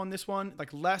fourth wall in this one,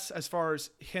 like less as far as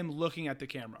him looking at the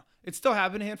camera. It still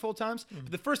happened a handful of times,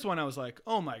 but the first one I was like,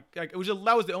 oh my, like that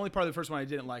was the only part of the first one I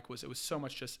didn't like was it was so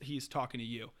much just he's talking to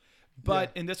you.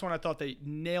 But in this one, I thought they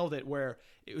nailed it where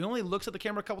it only looks at the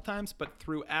camera a couple times, but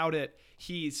throughout it,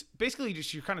 he's basically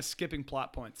just you're kind of skipping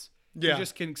plot points. Yeah. You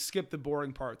just can skip the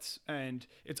boring parts, and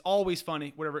it's always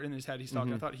funny. Whatever in his head he's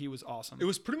talking. I thought he was awesome. It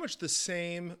was pretty much the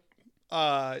same,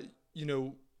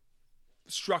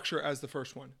 structure as the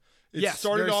first one. It Yes,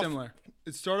 very similar.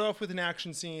 It started off with an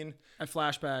action scene, A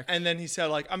flashback. and then he said,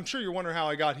 like, I'm sure you're wondering how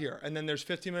I got here. And then there's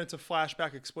 15 minutes of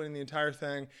flashback explaining the entire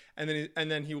thing. And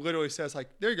then he literally says, like,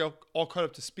 there you go, all caught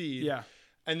up to speed. Yeah.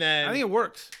 And then I think it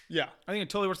works. yeah. I think it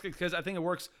totally works because I think it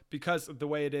works because of the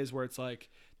way it is, where it's like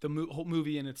the whole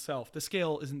movie in itself. The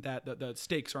scale isn't that the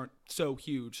stakes aren't so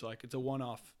huge. Like it's a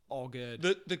one-off, all good.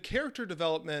 The character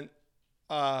development,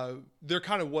 there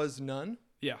kind of was none.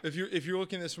 Yeah. If you're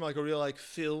looking at this from like a real like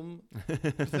film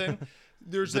thing,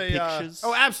 there's The a pictures.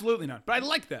 Oh, absolutely not. But I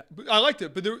like that. I liked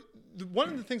it, but one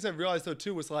of the things I realized though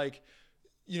too was like,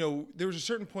 there was a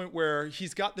certain point where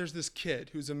there's this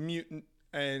kid who's a mutant,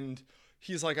 and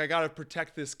he's like, I gotta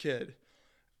protect this kid,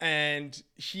 and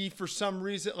he for some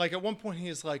reason like at one point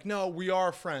he's like, no, we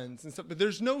are friends and stuff, but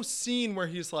there's no scene where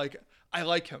he's like, I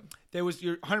like him.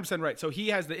 You're 100% right. So he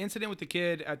has the incident with the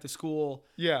kid at the school.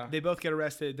 Yeah. They both get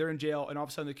arrested. They're in jail, and all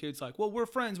of a sudden the kid's like, "Well, we're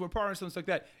friends. We're partners," and stuff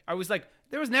like that. I was like,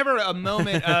 there was never a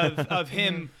moment of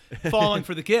him falling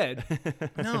for the kid.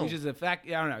 No. He's just a fact.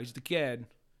 I don't know. He's just a kid.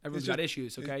 Everyone's got just-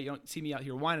 issues. Okay, you don't see me out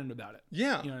here whining about it.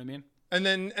 Yeah. You know what I mean? And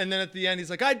then at the end he's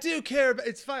like, I do care, but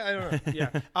it's fine. I don't know.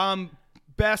 Yeah.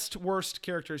 Best, worst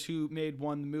characters who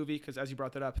won the movie, because as you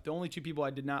brought that up, the only two people I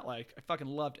did not like, I fucking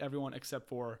loved everyone except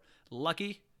for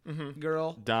Lucky,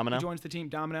 girl. Domino. Who joins the team,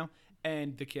 Domino,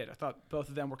 and the kid. I thought both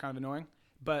of them were kind of annoying.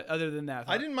 But other than that,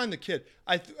 I didn't mind the kid.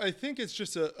 I think it's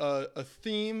just a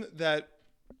theme that,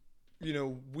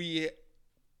 we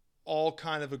all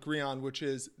kind of agree on, which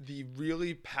is the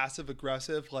really passive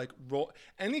aggressive, like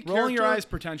rolling your eyes,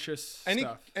 pretentious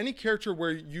stuff. Any character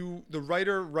where the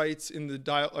writer writes in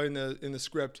the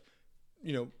script,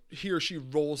 he or she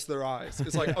rolls their eyes.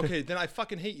 It's like, okay, then I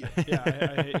fucking hate you. Yeah,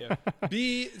 I hate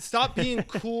you. Stop being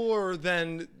cooler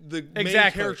than the main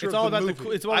Exactly. character It's of all the about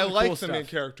movie. it's all I about the like cool the main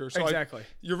stuff. character. So Exactly.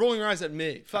 you're rolling your eyes at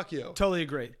me. Fuck you. Totally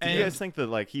agree. Do And you guys think that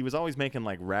like he was always making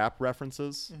like rap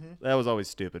references? That was always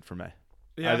stupid for me.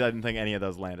 Yeah. I didn't think any of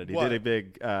those landed. He What? did a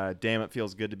big "Damn, it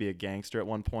feels good to be a gangster" at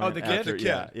one point. Oh, the kid? The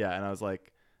kid. Yeah, and I was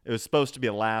like, it was supposed to be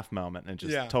a laugh moment, and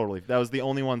just totally. That was the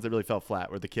only ones that really fell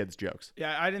flat were the kids' jokes.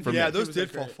 yeah, I didn't. For think me. Yeah, it those was did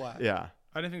that fall great. flat. Yeah,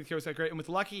 I didn't think the kid was that great. And with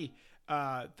Lucky,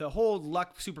 the whole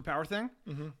luck superpower thing,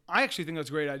 I actually think that's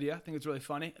a great idea. I think it's really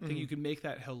funny. I think you could make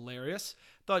that hilarious.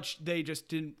 Thought they just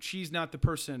didn't. She's not the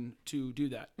person to do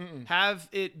that. Have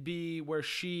it be where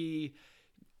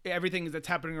everything that's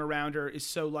happening around her is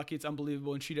so lucky, it's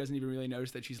unbelievable, and she doesn't even really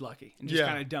notice that she's lucky, and just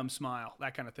kind of dumb smile,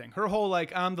 that kind of thing. Her whole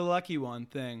like I'm the lucky one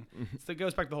thing. So it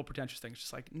goes back to the whole pretentious thing. It's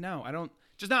just like no, I don't.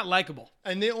 Just not likable.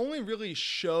 And they only really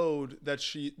showed that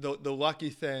the lucky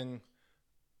thing.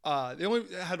 They only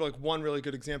had like one really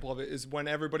good example of it is when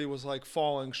everybody was like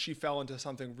falling, she fell into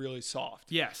something really soft.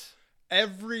 Yes.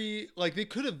 They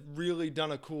could have really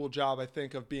done a cool job, I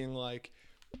think, of being like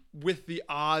with the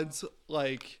odds,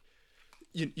 like,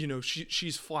 you know,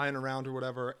 she's flying around or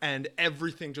whatever, and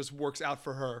everything just works out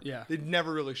for her. Yeah. They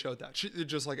never really showed that. It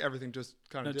just like everything just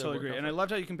kind of I totally agree. And I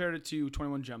loved how you compared it to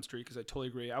 21 Jump Street because I totally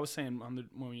agree. I was saying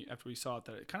after we saw it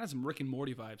that it kind of has some Rick and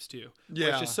Morty vibes too. Yeah.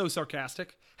 It's just so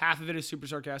sarcastic. Half of it is super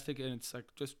sarcastic and it's like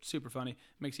just super funny.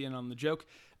 Makes you in on the joke.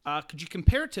 Could you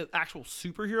compare it to actual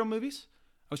superhero movies?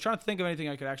 I was trying to think of anything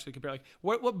I could actually compare. Like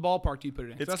what ballpark do you put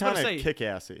it in? It's kind of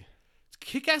kick-assy.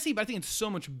 Kick-assy, but I think it's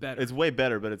so much better. It's way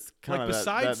better, but it's kind Like, of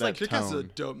besides, that like, Kick-Ass is a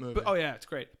tone. dope movie. But, oh yeah, it's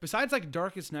great. Besides like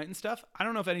Darkest Night and stuff, I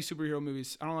don't know if any superhero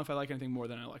movies. I don't know if I like anything more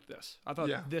than I like this. I thought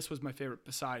this was my favorite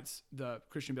besides the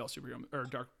Christian Bale superhero or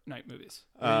Dark Knight movies.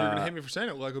 You're gonna hate me for saying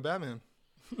it, Lego Batman.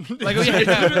 Like Kind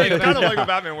of Lego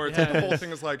Batman, where it's like the whole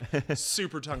thing is like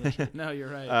super tongue-in-cheek. No, you're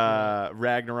right.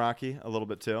 Ragnarok a little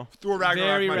bit too. Thor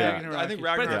Very Ragnarok. I think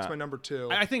Ragnarok-y. Ragnarok's Yeah. my number 2.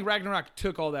 I think Ragnarok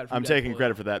took all that from I'm Deadpool, taking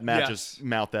credit though. for that. Matt Yes. just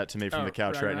mouthed that to me from Oh, the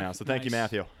couch right Ragnarok. now. So thank you,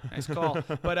 Nice. Matthew. Nice call.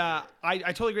 But I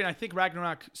totally agree. And I think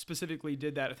Ragnarok specifically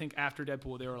did that. I think after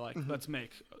Deadpool, they were like, let's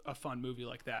make a fun movie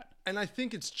like that. And I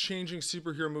think it's changing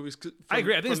superhero movies. I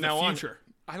agree. I think it's the now future.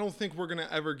 I don't think we're gonna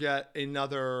ever get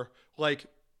another like.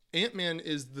 Ant-Man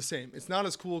is the same. It's not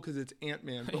as cool because it's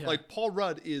Ant-Man, but like Paul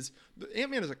Rudd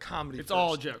Ant-Man is a comedy. It's first.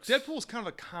 all jokes. Deadpool's kind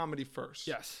of a comedy first.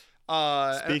 Yes.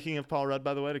 Speaking of Paul Rudd,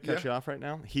 by the way, to cut Yeah. you off right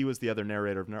now, he was the other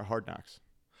narrator of Hard Knocks.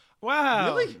 Wow.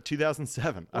 Really?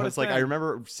 2007. I What was a like, I thing.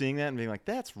 remember seeing that and being like,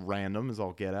 that's random as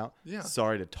all get out. Yeah.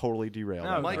 Sorry to totally derail No,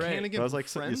 that. Mike Great. Hannigan. But I was from like,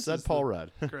 so you Friends said is Paul the-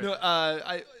 Rudd. Great. No,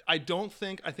 I don't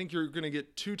think. I think you're gonna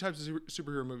get two types of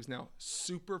superhero movies now.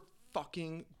 Super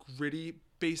fucking gritty,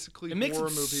 basically It makes horror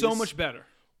it movies. so much better.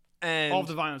 and All of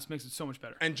the violence makes it so much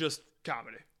better. and just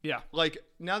comedy. Yeah. Like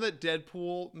now that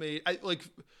Deadpool made, like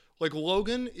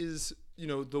Logan is, you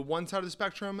know, the one side of the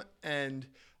spectrum, and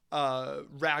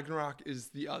Ragnarok is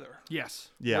the other. Yes.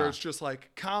 Yeah. Where it's just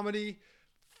like comedy,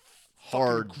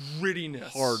 Hard, grittiness,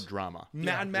 hard drama.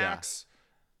 Mad Max,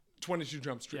 22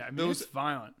 Jump Street. Yeah. I mean, it's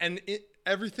violent. and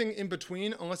everything in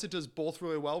between, unless it does both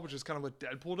really well, which is kind of what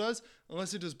Deadpool does.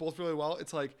 Unless it does both really well,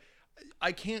 it's like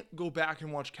I can't go back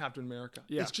and watch Captain America.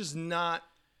 Yeah. It's just not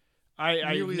I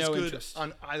have nearly no as good interest.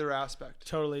 on either aspect.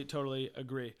 Totally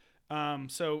agree.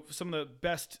 So some of the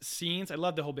best scenes, I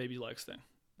love the whole Baby Legs thing.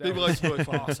 That Baby was Legs really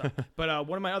fun. awesome. But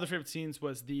one of my other favorite scenes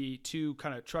was the two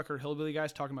kind of trucker hillbilly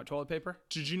guys talking about toilet paper.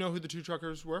 Did you know who the two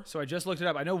truckers were? So I just looked it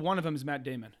up. I know one of them is Matt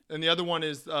Damon. And the other one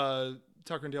is Tucker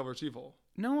and Dale vs. Evil.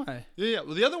 No way. Yeah.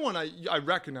 Well, the other one I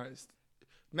recognized.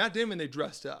 Matt Damon, they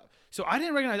dressed up. So I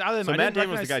didn't recognize either of them. So I Matt didn't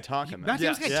Damon was the recognize- guy talking then. Matt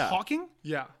Damon's the guy Yeah. talking?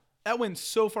 Yeah. That went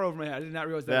so far over my head. I did not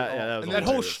realize that at all. That was And that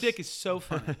whole hilarious. shtick is so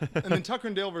funny. And then Tucker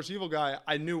and Dale vs. Evil guy,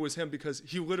 I knew was him because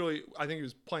he literally, I think he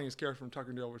was playing his character from Tucker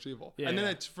and Dale vs. Evil. Yeah, and then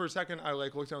yeah. for a second, I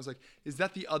like looked down, I was like, is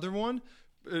that the other one?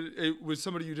 It was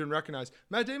somebody you didn't recognize.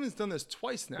 Matt Damon's done this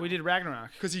twice now. We did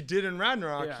Ragnarok. Because he did in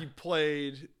Ragnarok, Yeah. he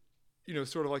played, you know,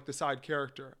 sort of like the side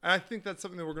character. And I think that's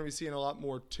something that we're going to be seeing a lot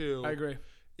more too. I agree.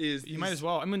 Is You might as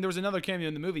well. I mean, there was another cameo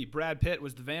in the movie. Brad Pitt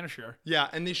was the Vanisher. Yeah,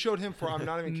 and they showed him for, I'm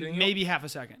not even kidding you. Maybe half a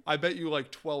second. I bet you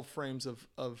like 12 frames of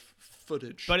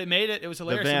footage. But it made it. It was The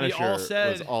hilarious. And we all Vanisher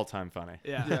said, was all time funny.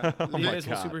 yeah, Yeah. the Oh my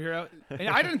invisible God. superhero. And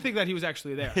I didn't think that he was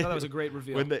actually there. I thought that was a great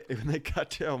reveal. When they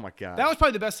cut to, oh my god. That was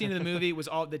probably the best scene of the movie. Was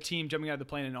all the team jumping out of the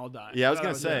plane and all dying. Yeah, I was thought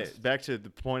gonna that say nice. back to the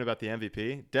point about the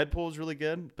MVP. Deadpool was really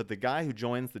good, but the guy who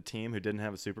joins the team who didn't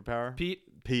have a superpower, Pete.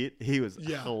 he was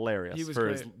Yeah. hilarious. He was for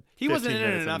great. his He wasn't 15 in it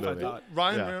minutes enough, the I movie.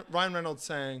 thought. Ryan Reynolds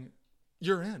saying,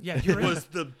 "You're in." Yeah, you're in. was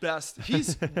the best.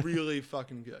 He's really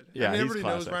fucking good. Yeah, I mean, he's everybody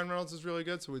knows classic. Ryan Reynolds is really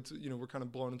good, so it's, you know, we're kind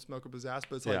of blowing smoke up his ass,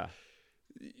 but it's Yeah.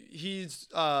 like he's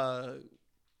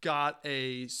got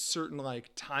a certain like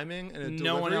timing and a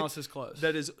No one delivery else is close.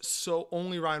 that is so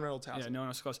only Ryan Reynolds has. Yeah, no one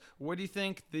else is close. Where do you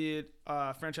think the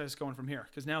franchise is going from here?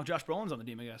 Because now Josh Brolin's on the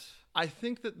team, I guess. I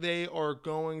think that they are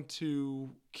going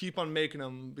to keep on making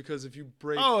them because if you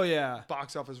break Oh yeah.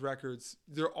 box office records,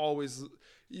 they're always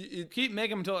Keep making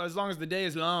them until as long as the day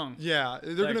is long. yeah,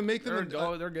 they're Like, going to make them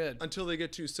they're good. until they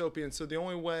get too soapy. And so the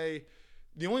only way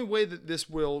that this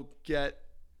will get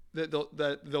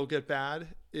that they'll get bad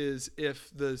is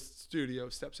if the studio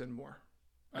steps in more,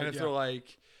 and if yeah. they're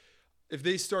like, if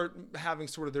they start having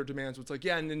sort of their demands, it's like,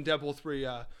 yeah, and in Deadpool 3,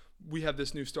 we have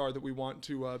this new star that we want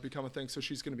to become a thing, so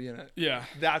she's going to be in it. Yeah.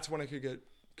 That's when it could get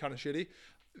kind of shitty.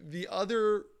 The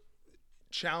other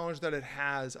challenge that it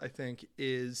has, I think,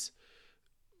 is,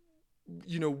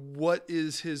 what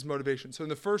is his motivation? So in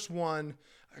the first one,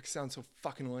 that sounds so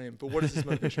fucking lame, but what is his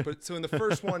motivation? But so in the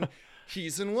first one,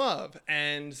 he's in love,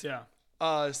 and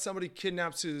somebody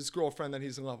kidnaps his girlfriend that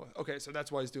he's in love with. Okay, so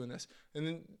that's why he's doing this. And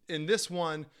then in this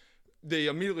one, they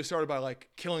immediately started by like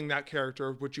killing that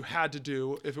character, which you had to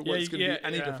do if it was going to be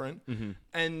any different. Mm-hmm.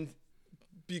 And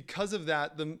because of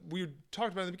that, we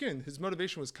talked about in the beginning, his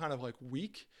motivation was kind of like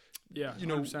weak. Yeah,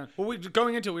 100%. Well,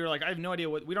 going into it, we were like, I have no idea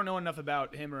we don't know enough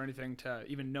about him or anything to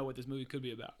even know what this movie could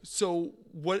be about. So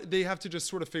what they have to just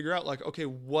sort of figure out, like, okay,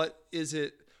 what is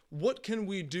it? What can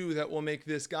we do that will make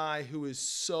this guy who is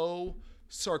so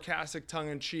sarcastic, tongue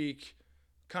in cheek,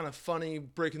 kind of funny,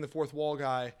 breaking the fourth wall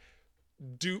guy,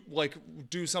 do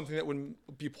something that would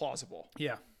be plausible?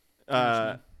 Yeah.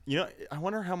 I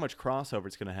wonder how much crossover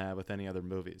it's going to have with any other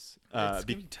movies. It's going to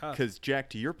be tough. Because, Jack,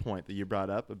 to your point that you brought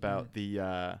up about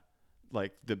the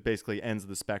basically ends of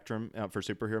the spectrum for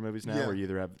superhero movies now, where you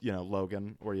either have,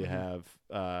 Logan or you have...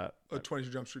 22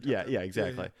 Jump Street. Yeah,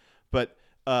 exactly. Yeah. But,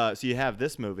 so you have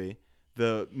this movie.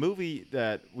 The movie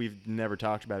that we've never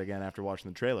talked about again after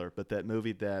watching the trailer, but that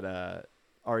movie that...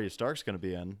 Arya Stark's going to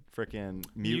be in freaking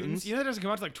Mutants. You know that doesn't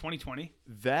come out to like 2020?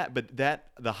 The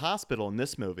hospital in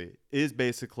this movie is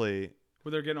basically...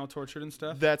 Where they're getting all tortured and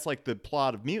stuff? That's like the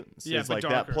plot of Mutants. Yeah, it's but like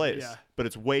darker, that place. yeah. But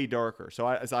it's way darker. So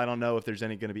I don't know if there's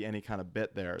going to be any kind of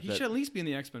bit there He that should at least be in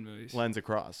the X-Men movies. lends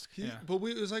across. But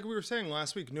it was like we were saying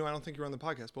last week. No, I don't think you were on the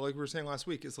podcast. But like we were saying last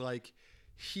week, is like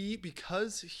the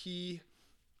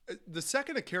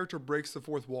second a character breaks the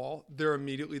fourth wall, they're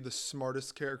immediately the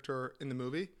smartest character in the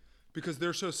movie. Because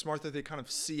they're so smart that they kind of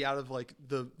see out of like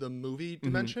the movie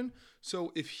dimension.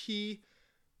 So if he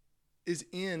is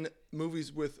in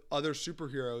movies with other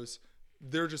superheroes,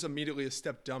 they're just immediately a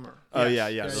step dumber. Oh yeah.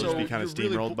 They'll So just be kind of you're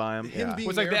really steamrolled by him. Yeah. being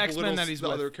It's like the there X-Men that belittles he's the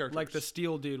with, other characters. like the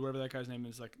Steel dude, whatever that guy's name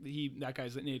is. Like that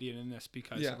guy's an idiot in this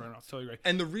because everyone else. Totally right.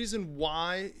 And the reason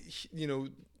why,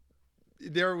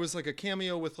 there was like a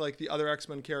cameo with like the other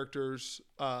X-Men characters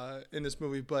in this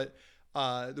movie, but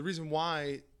the reason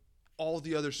why all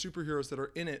the other superheroes that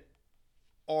are in it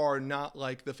are not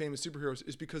like the famous superheroes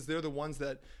is because they're the ones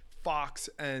that Fox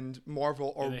and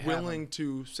Marvel are willing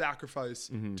to sacrifice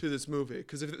to this movie.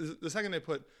 Because if the second they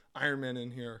put Iron Man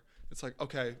in here, it's like,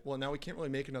 okay, well now we can't really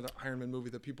make another Iron Man movie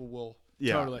that people will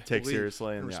take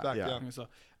seriously and respect.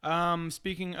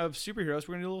 Speaking of superheroes,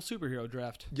 we're gonna do a little superhero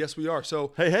draft. Yes, we are.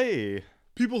 So Hey.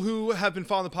 people who have been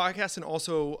following the podcast and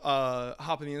also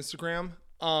hopping the Instagram,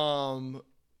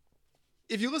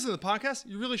 if you listen to the podcast,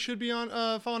 you really should be on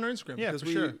following our Instagram. Yeah, because for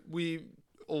sure.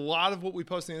 A lot of what we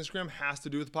post on Instagram has to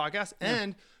do with the podcast,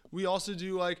 and we also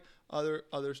do like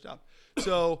other stuff.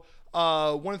 So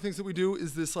one of the things that we do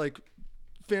is this like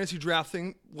fantasy draft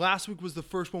thing. Last week was the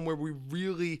first one where we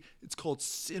really, it's called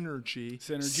Synergy.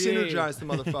 Synergize the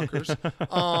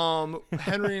motherfuckers.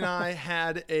 Henry and I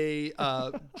had a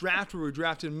draft where we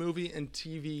drafted movie and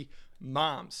TV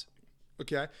moms.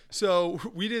 Okay, so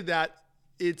we did that.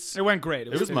 It went great.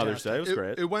 It was Mother's Day. It was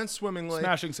great. It went swimmingly.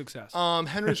 Smashing success.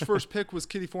 Henry's first pick was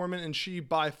Kitty Foreman, and she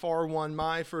by far won.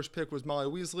 My first pick was Molly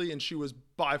Weasley, and she was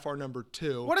by far number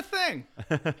 2. What a thing!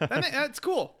 That's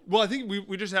cool. Well, I think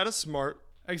we just had a smart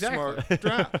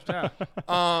draft. Yeah.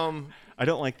 I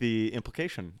don't like the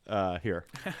implication here.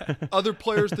 Other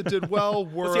players that did well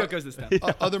were Let's see how it goes this time.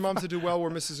 Other moms that did well were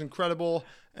Mrs. Incredible,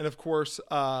 and of course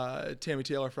Tammy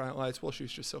Taylor for Night Lights. Well,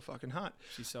 she's just so fucking hot.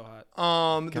 She's so hot.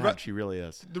 God, she really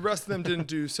is. The rest of them didn't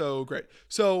do so great.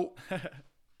 So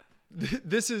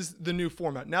this is the new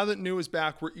format. Now that New is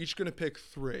back, we're each going to pick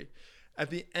 3.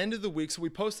 At the end of the week, so we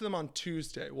posted them on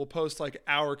Tuesday. We'll post like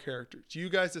our characters. You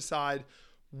guys decide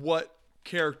what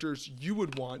characters you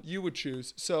would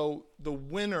choose. So the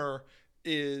winner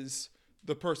is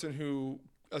the person who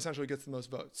essentially gets the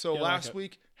most votes. So last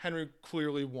week, Henry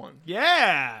clearly won.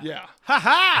 Yeah. Yeah. Ha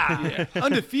ha.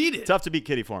 Undefeated. Tough to beat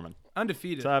Kitty Foreman.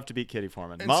 Undefeated. Tough to beat Kitty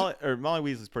Foreman. And Molly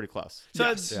Weasley's pretty close.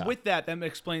 So with that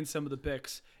explains some of the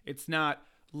picks. It's not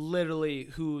literally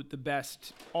who the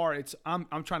best are. It's I'm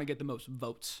trying to get the most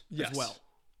votes as well.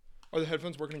 Are the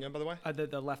headphones working again, by the way?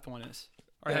 The left one is.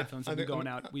 Our headphones have been going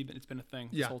out. It's been a thing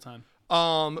this whole time.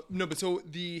 No, but so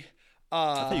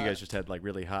I thought you guys just had like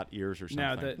really hot ears or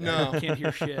something. No, I can't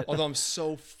hear shit. Although I'm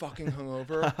so fucking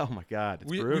hungover. Oh my god, it's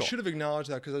We brutal. should have acknowledged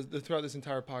that because throughout this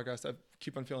entire podcast, I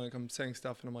keep on feeling like I'm saying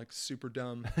stuff and I'm like super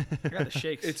dumb. I got the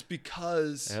shakes. It's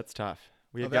because That's tough.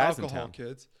 We have of guys in alcohol, town.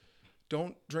 kids.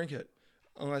 Don't drink it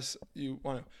unless you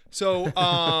want to. So,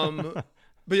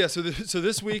 but yeah, so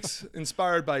this week's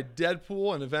inspired by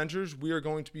Deadpool and Avengers. We are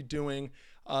going to be doing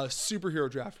a superhero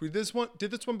draft. We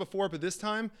did this one before, but this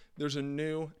time there's a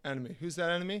new enemy. Who's that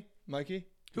enemy, Mikey?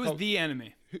 Who's the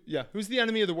enemy? Who's the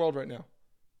enemy of the world right now?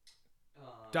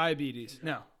 Diabetes.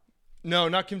 No. No,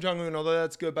 not Kim Jong Un. Although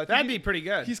that's good, but I think That'd be pretty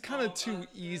good. he's kind of too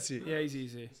easy. Yeah, he's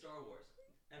easy.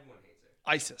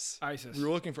 ISIS. ISIS. We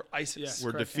were looking for ISIS. Yes.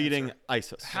 We're Correct defeating answer.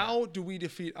 ISIS. How do we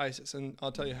defeat ISIS? And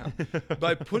I'll tell you how.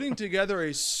 By putting together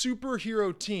a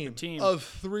superhero team of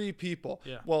 3 people.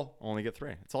 Yeah. Well, Only get 3.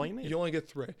 That's all you need. you only get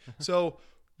 3. So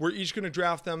we're each going to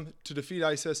draft them to defeat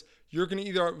ISIS. You're going to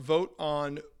either vote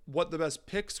on what the best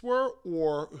picks were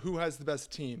or who has the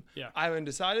best team. Yeah. I haven't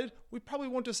decided. We probably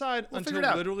won't decide figure until it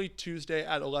out. literally Tuesday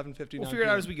at 11:59. We'll figure it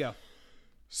out as we go.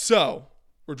 So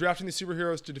we're drafting the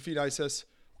superheroes to defeat ISIS.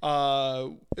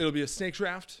 It'll be a snake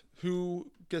draft.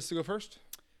 Who gets to go first?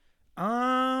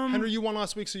 Henry, you won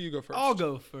last week, so you go first. I'll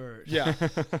go first. Yeah.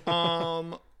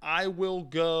 I will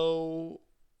go.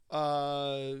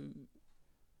 Do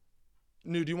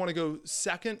you want to go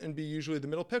second and be usually the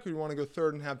middle pick, or do you want to go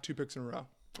third and have 2 picks in a row?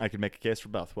 I could make a case for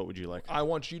both. What would you like? I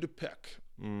want you to pick.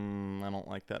 I don't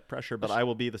like that pressure, but I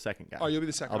will be the second guy. Oh, you'll be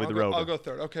the second. I'll be the go, rover. I'll go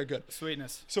third. Okay, good.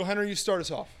 Sweetness. So Henry, you start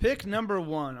us off. Pick number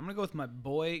 1. I'm gonna go with my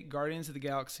boy, Guardians of the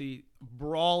Galaxy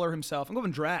brawler himself. I'm going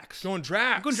Drax. Going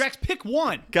Drax. I'm going Drax. Pick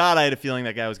 1. God, I had a feeling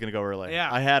that guy was going to go early.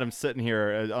 Yeah. I had him sitting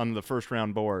here on the first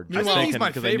round board. I think he's my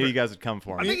because I knew favorite. you guys would come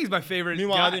for him. I think he's my favorite.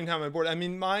 Meanwhile, guy. I didn't have my board. I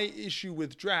mean, my issue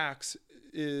with Drax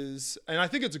is, and I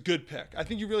think it's a good pick. I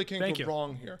think you really can't Thank go you.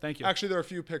 wrong here. Thank you. Actually, there are a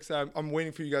few picks that I'm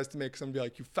waiting for you guys to make because I'm going to be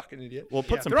like, you fucking idiot. Well,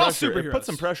 put Yeah, some they're all pressure. superheroes, Put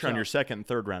some pressure on so. your second and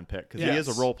third round pick because he Yes.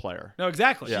 is a role player. No,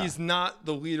 exactly. Yeah. He's not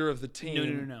the leader of the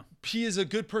team. No. He is a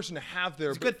good person to have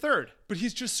there. He's a good third. But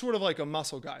he's just sort of like a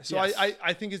muscle guy. So Yes.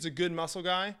 I think he's a good muscle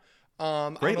guy. I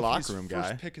don't Great know if locker he's room first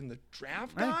guy. pick in the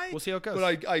draft Hey, guy. we'll see how it goes.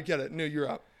 But I get it. No, you're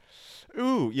up.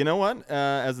 Ooh, you know what?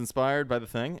 As inspired by The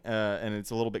Thing, and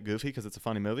it's a little bit goofy because it's a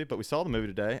funny movie, but we saw the movie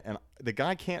today, and the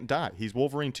guy can't die. He's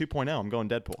Wolverine 2.0. I'm going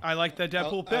Deadpool. I like the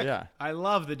Deadpool pick. yeah. I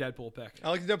love the Deadpool pick. I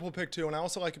like the Deadpool pick too, and I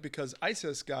also like it because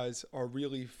ISIS guys are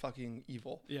really fucking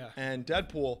evil. Yeah. And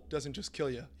Deadpool doesn't just kill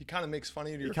you; he kind of makes fun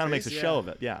of you. To He your kind of makes a face. show of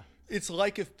it, yeah. It's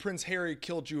like if Prince Harry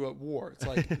killed you at war. It's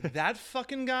like that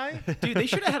fucking guy Dude, they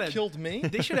should have had a killed me.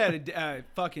 They should have had a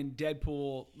fucking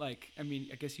Deadpool. Like, I mean,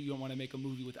 I guess you don't want to make a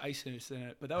movie with ISIS in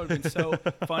it, but that would have been so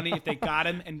funny if they got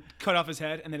him and cut off his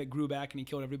head, and then it grew back and he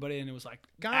killed everybody, and it was like,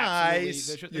 Guys.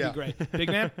 that'd Yeah. be great. Big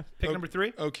man, pick number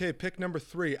 3, Okay, pick number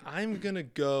 3. I'm gonna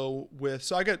go with.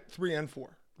 So I got 3 and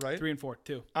 4, right? 3 and 4,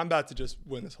 2. I'm about to just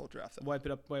win this whole draft. Though. Wipe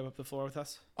up the floor with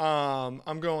us.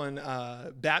 I'm going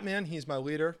Batman. He's my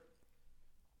leader.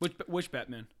 Which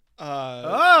Batman?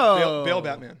 Bale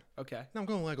Batman. Okay. No, I'm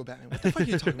going Lego Batman. What the fuck are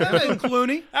you talking about?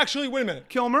 Clooney, Actually, wait a minute.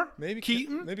 Kilmer, Maybe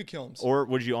Keaton. Maybe Kilms. Or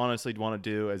would you honestly want to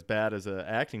do as bad as an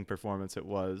acting performance it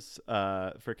was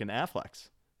freaking Affleck's?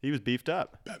 He was beefed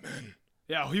up.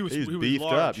 Yeah, he was He was beefed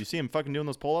large. up. You see him fucking doing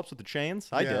those pull-ups with the chains?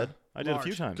 I Yeah. did. I did a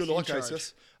few Large. times. Good luck, charge.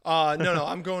 ISIS. No,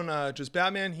 I'm going just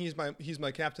Batman. He's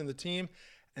my captain of the team,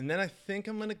 and then I think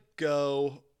I'm gonna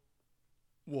go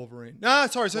Wolverine. Nah,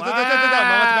 sorry. So am I allowed to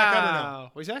back out or no?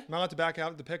 What'd you say? Am I allowed to back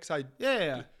out the picks?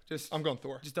 Yeah. Just I'm going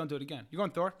Thor. just don't do it again. You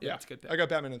going Thor? Yeah, that's a good pick. I got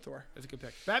Batman and Thor. That's a good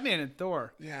pick. Batman and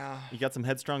Thor. Yeah. You got some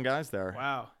headstrong guys there.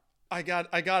 Wow. I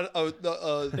got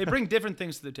They bring different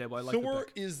things to the table. I like the Thor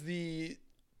pick. is the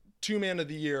 2-man of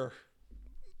the year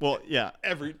Well, yeah.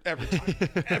 every time,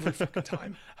 every fucking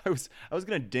time. I was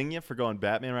gonna ding you for going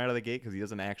Batman right out of the gate because he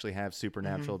doesn't actually have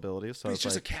supernatural abilities. So But he's it's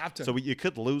just like, a captain. So you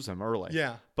could lose him early.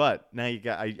 Yeah. But now you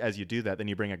got as you do that, then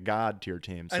you bring a god to your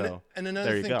team. So And there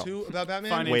another you thing go. too about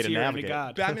Batman, Way to Financier and a navigate.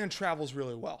 god. Batman travels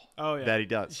really well. Oh yeah. That he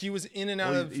does. He was in and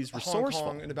out Well, of he's Hong resourceful,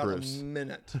 Kong in about Bruce. a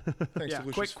minute. Thanks yeah. to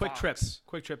Lucius Quick trip. Fox.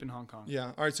 Quick trip in Hong Kong.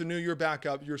 Yeah. All right. So, you're back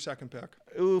up. Your second pick.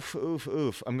 Oof.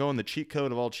 I'm going the cheat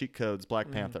code of all cheat codes, Black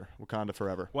Panther, Wakanda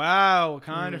Forever. Wow.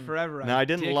 Wakanda forever. Now I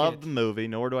didn't dig love it. the movie,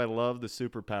 nor do I love the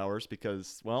superpowers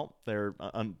because, well, they're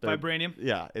Vibranium?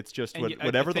 Yeah, it's just And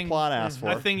whatever a the thing- plot asks for.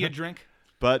 A thing you drink.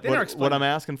 But They never what explain I'm it.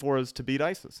 asking for is to beat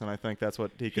ISIS, and I think that's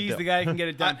what he could He's do. the guy who can get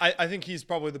it done. I think he's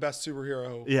probably the best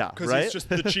superhero. Yeah, Because right? he's just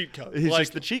the cheat code. He's Like,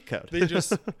 just the cheat code. They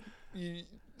just. He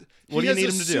What do you has need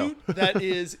a him to do? suit that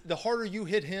is the harder you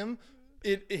hit him,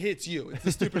 it hits you. It's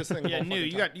the stupidest thing. of yeah, all new.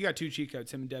 fucking You time. got 2 cheat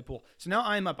codes, him and Deadpool. So now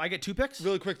I'm up. I get 2 picks.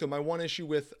 Really quick though, my one issue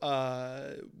with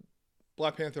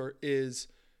Black Panther is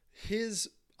his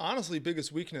honestly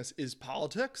biggest weakness is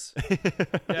politics.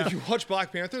 If you watch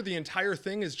Black Panther, the entire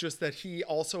thing is just that he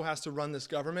also has to run this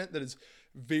government that is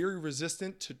very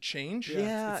resistant to change.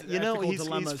 Yeah, it's you know, ethical he's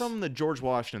dilemmas. from the George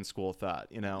Washington school of thought.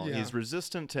 You know, Yeah. he's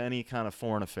resistant to any kind of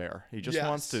foreign affair. He just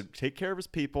wants to take care of his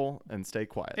people and stay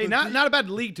quiet. Hey, not a bad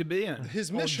league to be in.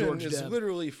 His Old mission George is Deb.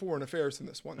 literally foreign affairs in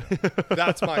this one.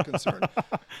 That's my concern.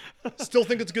 Still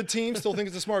think it's a good team. Still think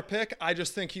it's a smart pick. I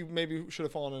just think he maybe should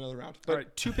have fallen another round. But All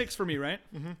right, 2 picks for me, right?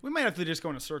 We might have to just go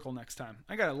in a circle next time.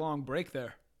 I got a long break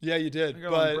there. yeah, you did. I got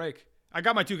a long But break. I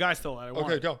got my 2 guys still that I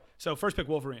wanted. go. So first pick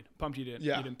Wolverine. Pumped you didn't.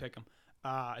 Yeah. You didn't pick him.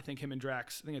 I think him and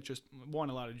Drax. I think it just won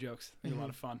a lot of jokes. I think a lot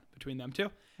of fun between them two.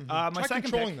 My try second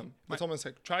controlling pick, them. That's all I'm gonna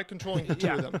say. Try controlling the two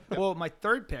yeah. of them. Yeah. Well, my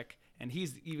third pick, and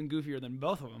he's even goofier than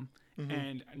both of them. Mm-hmm.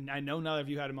 And I know none of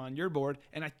you had him on your board,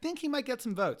 and I think he might get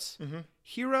some votes. Mm-hmm.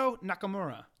 Hiro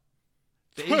Nakamura,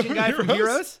 the Asian guy from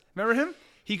Heroes. Remember him?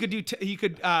 He could do. He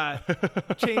could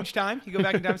change time. He go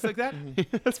back in time just like that.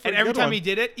 And every time he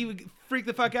did it, he would freak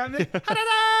the fuck out and then,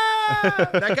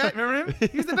 "Ha-da-da!" That guy. Remember him?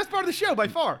 He was the best part of the show by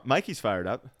far. Mikey's fired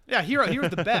up. Yeah,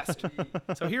 Hero's the best.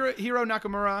 So Hiro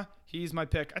Nakamura, he's my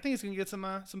pick. I think he's gonna get some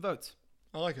votes.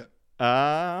 I like it.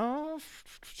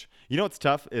 You know what's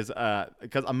tough is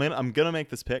because I'm gonna make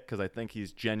this pick because I think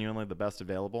he's genuinely the best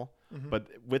available. But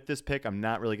with this pick, I'm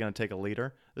not really gonna take a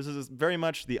leader. This is very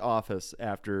much The Office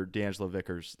after D'Angelo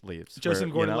Vickers leaves. Joseph where,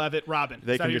 you know, Gordon-Levitt, Robin.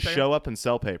 They Is that can who just you're show saying? up and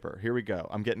sell paper. Here we go.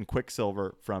 I'm getting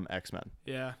Quicksilver from X-Men.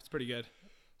 Yeah, it's pretty good.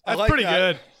 I That's like pretty that.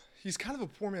 good. He's kind of a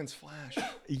poor man's Flash.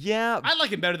 Yeah, I like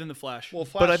him better than the Flash. Well,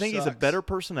 Flash but I think he's a sucks. better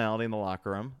personality in the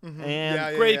locker room, and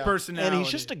Yeah, Great yeah. personality. and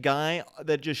he's just a guy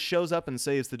that just shows up and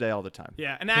saves the day all the time.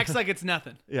 yeah, and acts like it's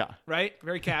nothing. Yeah. Right?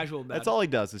 Very casual about That's it. all he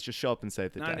does is just show up and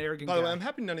save the Not an day. arrogant By the guy. way, I'm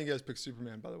happy none of you guys picked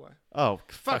Superman. By the way, Oh,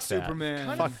 Fuck that. Superman.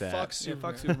 Kind Fuck of that. fuck Yeah, Superman.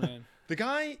 fuck Superman. The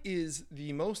guy is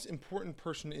the most important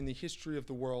person in the history of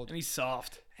the world, And he's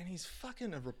soft. and he's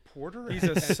fucking a reporter. He's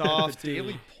a at softie. the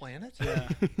Daily Planet. Yeah,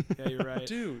 yeah, you're right.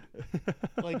 Dude,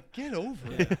 like get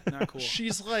over Yeah, it. not cool.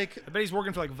 She's like, I bet he's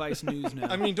working for like Vice News now.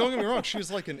 I mean, don't get me wrong,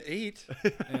 she's like an 8.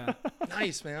 yeah.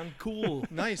 Nice, man. Cool.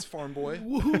 Nice, farm boy.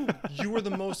 Woohoo. You are the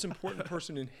most important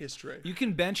person in history. You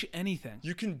can bench anything.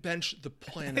 You can bench the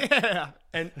planet. Yeah.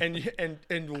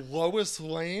 And Lois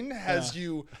Lane has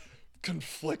you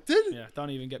conflicted? Yeah, don't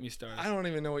even get me started. I don't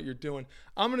even know what you're doing.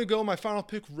 I'm gonna go my final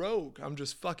pick, Rogue. I'm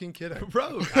just fucking kidding.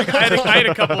 Rogue. I had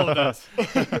a couple of those.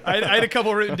 I had a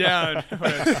couple written down.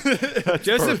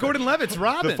 Joseph Gordon-Levitt's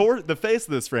Robin. The face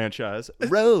of this franchise,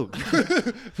 Rogue.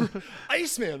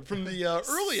 Iceman from the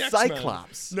early X-Men.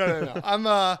 Cyclops.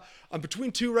 No. I'm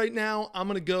between 2 right now. I'm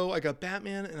gonna go. I got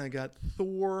Batman and I got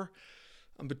Thor.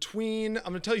 I'm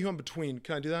gonna tell you who I'm between.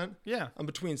 Can I do that? Yeah. I'm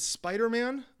between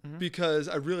Spider-Man because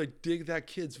I really dig that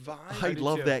kid's vibe. I do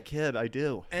love too. that kid. I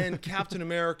do. And Captain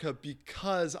America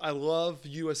because I love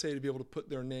USA to be able to put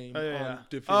their name Oh, yeah. on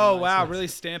different. Oh wow, licenses. really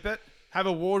stamp it? Have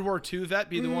a World War II vet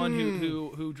be the one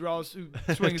who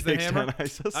swings the Takes hammer. down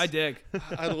ISIS. I dig.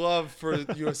 I'd love for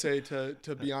USA to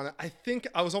be on it. I think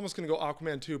I was almost gonna go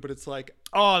Aquaman too, but it's like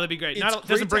Oh, that'd be great. it's Doesn't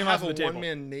great bring to him out have to the a table.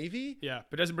 one-man navy. Yeah,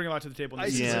 but doesn't bring him out to the table.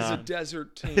 ISIS Yeah. is a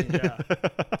desert team. Yeah.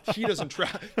 He doesn't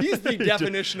travel. He's the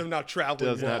definition of not traveling.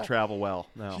 Does well. not travel well.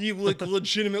 No. He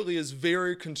legitimately is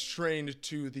very constrained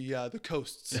to the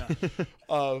coasts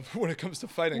of when it comes to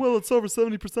fighting. Well, it's over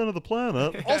 70% of the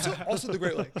planet. Also the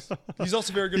Great Lakes. He's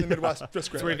also very good in the Midwest. Just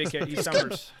Great That's where he Lakes. vacates. He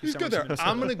summers. He's good summers there. in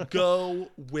I'm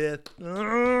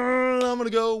gonna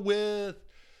go with.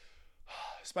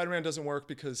 Spider-Man doesn't work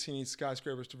because he needs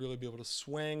skyscrapers to really be able to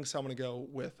swing. So I'm gonna go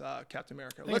with Captain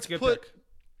America. Let's it's a good put pick.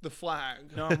 the flag.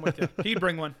 No, I'm with you. He'd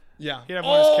bring one. Yeah. He'd have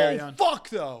one as carry Oh on. fuck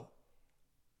though.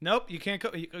 Nope, you can't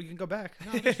go. You can go back.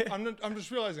 I'm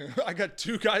just realizing I got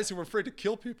 2 guys who were afraid to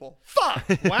kill people. Fuck!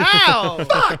 Wow!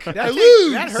 Fuck! I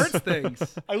lose. That hurts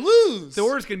things. I lose.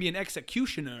 Thor's gonna be an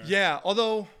executioner. Yeah.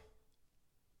 Although.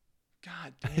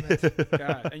 God damn it.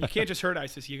 God. And you can't just hurt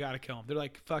ISIS. You gotta kill them. They're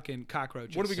like fucking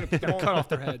cockroaches. What are we gonna You gotta put cut off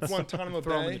their heads? Guantanamo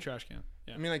Throw them in Bay? the trash can.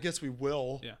 Yeah. I mean, I guess we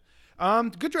will. Yeah.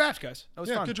 Good draft, guys. That was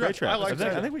Yeah, fun. good Great draft. trap. I like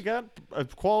that. I think we got a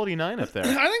quality 9 up there.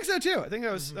 I think so too. I think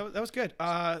that was good.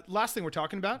 Last thing we're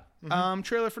talking about,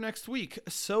 trailer for next week,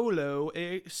 Solo,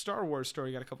 a Star Wars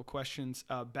story. Got a couple questions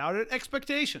about it.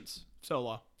 Expectations,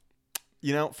 Solo.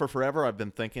 You know, for forever, I've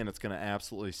been thinking it's going to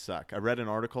absolutely suck. I read an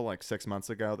article like 6 months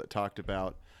ago that talked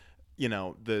about, you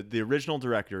know, the original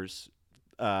directors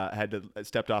had to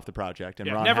stepped off the project, and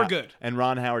Yeah, never good. And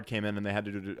Ron Howard came in, and they had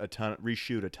to do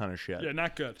reshoot a ton of shit. Yeah,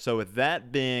 not good. So with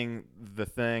that being the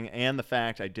thing, and the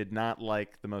fact I did not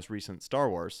like the most recent Star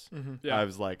Wars, Yeah. I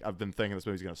was like, I've been thinking this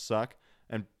movie's going to suck.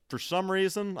 And for some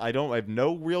reason, I have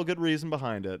no real good reason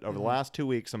behind it. Over the last 2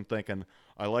 weeks, I'm thinking,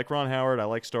 I like Ron Howard. I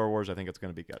like Star Wars. I think it's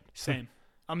going to be good. Same.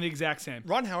 I'm the exact same.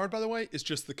 Ron Howard, by the way, is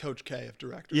just the Coach K of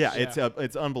directors. Yeah,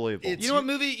 it's unbelievable. You know what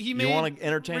movie he made want an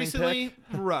entertaining recently?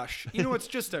 Rush. You know what's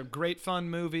just a great fun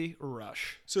movie?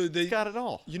 Rush. So they got it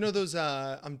all. You know those?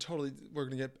 We're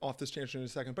gonna get off this tangent in a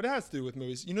second, but it has to do with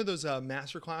movies. You know those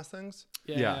masterclass things?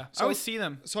 Yeah. I always see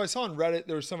them. So I saw on Reddit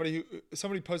there was somebody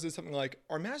posted something like,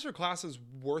 "Are master classes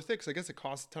worth it?" Because I guess it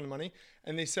costs a ton of money,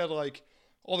 and they said like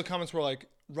all the comments were like,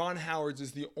 Ron Howard's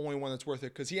is the only one that's worth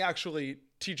it because he actually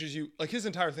teaches you, like his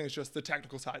entire thing is just the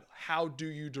technical side. How do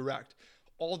you direct?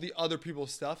 All the other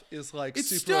people's stuff is like It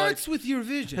super starts like with your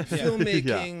vision.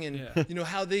 filmmaking and you know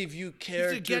how they view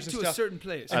characters to get and to stuff. a certain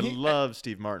place. I love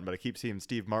Steve Martin, but I keep seeing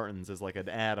Steve Martin's as like an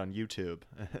ad on YouTube.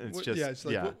 It's just it's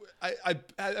like,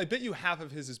 I bet you half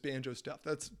of his is banjo stuff.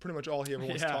 That's pretty much all he ever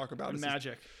wants to talk about. Is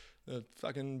magic. The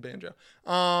fucking banjo.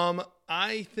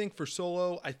 I think for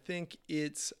Solo, I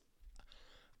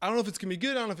don't know if it's gonna be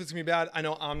good. I don't know if it's gonna be bad. I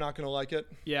know I'm not gonna like it.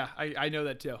 Yeah, I know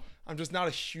that too. I'm just not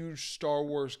a huge Star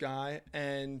Wars guy,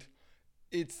 and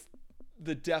it's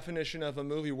the definition of a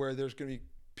movie where there's gonna be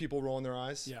people rolling their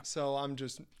eyes. Yeah. So I'm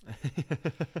just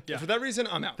for that reason,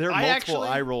 I'm out. there are I multiple actually-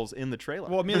 eye rolls in the trailer.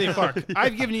 Well, Amelia Clark.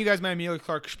 I've given you guys my Amelia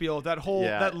Clark spiel. That whole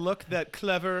Yeah. that look, that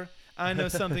clever. I know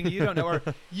something you don't know, or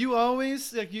you always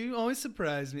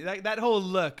surprise me. That whole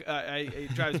look,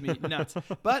 it drives me nuts.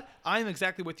 But I'm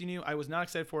exactly with you. I was not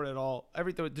excited for it at all.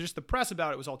 Just the press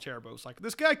about it was all terrible. It was like,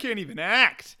 this guy can't even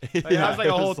act. Like, that was like a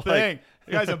it whole was thing.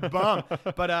 The guy's a bum.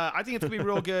 But I think it's gonna be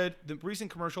real good. The recent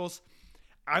commercials,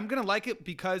 I'm gonna like it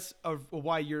because of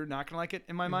why you're not gonna like it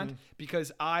in my mind.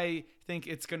 Because I think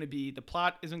it's gonna be, the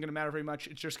plot isn't gonna matter very much.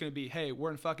 It's just gonna be, hey,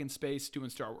 we're in fucking space doing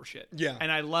Star Wars shit. Yeah.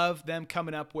 And I love them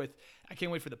coming up with. I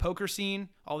can't wait for the poker scene.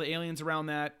 All the aliens around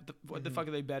that. What the fuck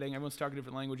are they betting? Everyone's talking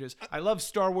different languages. I love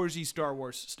Star Wars-y Star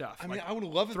Wars stuff. I mean, Like, I would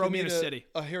love if throw they me in made a city.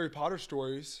 a Harry Potter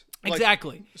stories. Like,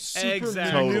 Exactly. super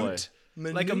Exactly.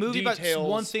 minute, Like a movie about details.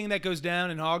 one thing that goes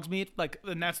down in Hogsmeade. Like,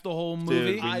 and that's the whole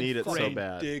movie. Dude, we need it so fucking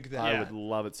bad. dig that. I Yeah. would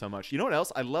love it so much. You know what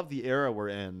else? I love the era we're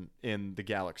in the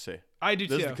galaxy. I do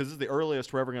too. Because this is the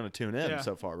earliest we're ever going to tune in Yeah.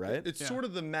 so far, right? It's sort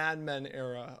of the Mad Men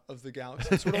era of the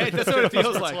galaxy. Sort of Hey, like that's the what it 50s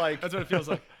feels where it's like. That's what it feels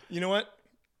like. You know what?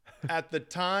 At the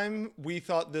time, we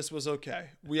thought this was okay.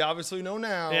 We obviously know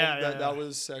now that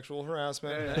was sexual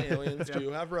harassment and that aliens do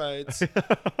have rights.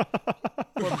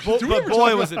 But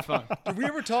boy, was it fun. Did we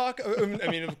ever talk? I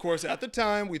mean, of course, at the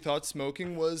time, we thought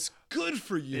smoking was good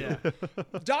for you.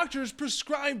 Doctors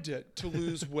prescribed it to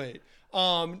lose weight.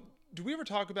 Do we ever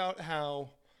talk about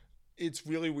how it's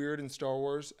really weird in Star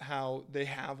Wars how they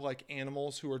have like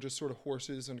animals who are just sort of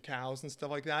horses and cows and stuff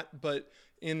like that? But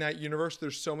in that universe,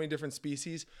 there's so many different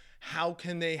species. How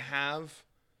can they have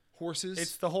horses?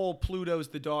 It's the whole Pluto's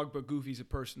the dog, but Goofy's a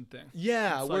person thing.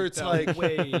 Yeah, where it's like,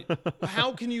 wait,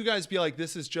 how can you guys be like,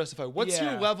 this is justified? What's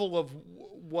Yeah. your level of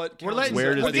what? We're counts letting- as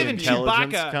Where does we're the giving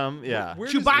intelligence Chewbacca- come? Yeah.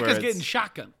 where does- Chewbacca's where getting it's-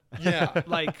 shotgun. Yeah.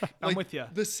 Like, I'm Like, with you.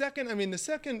 The second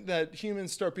that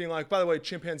humans start being like, by the way,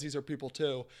 chimpanzees are people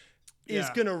too, is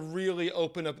Yeah. gonna really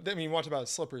open up. I mean, watch about a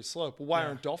slippery slope. Why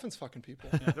aren't dolphins fucking people?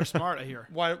 They're smart, I hear.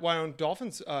 Why don't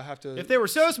dolphins have to? If they were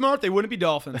so smart, they wouldn't be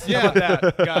dolphins. Yeah. How about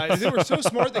that, if guys? they were so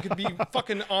smart, they could be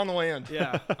fucking on the land.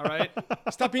 Yeah, all right.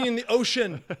 Stop being in the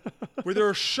ocean where there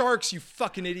are sharks. You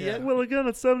fucking idiot. Well, again,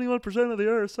 it's 71% of the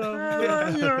Earth, so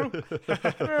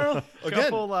Again,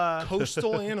 Couple,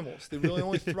 coastal animals. They really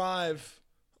only thrive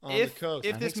on the coast.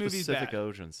 if I this think movie's Pacific bad,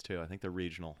 Oceans too. I think they're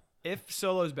regional. if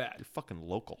Solo's bad, They're fucking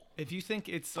local. if you think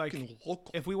it's like, Fucking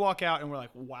local. if we walk out and we're like,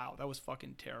 wow, that was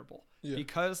fucking terrible. Yeah.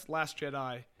 Because Last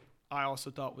Jedi, I also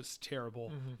thought was terrible.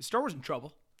 Mm-hmm. Is Star Wars in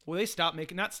trouble? Will they stop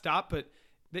making, not stop, but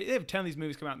they have 10 of these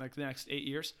movies come out in like the next 8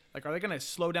 years. Like, are they going to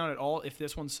slow down at all if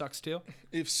this one sucks too?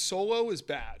 If Solo is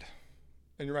bad,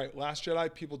 and you're right, Last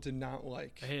Jedi people did not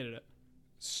like. I hated it.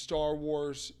 Star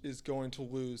Wars is going to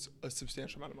lose a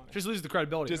substantial amount of money. Just loses the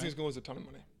credibility. Disney's right? going to lose a ton of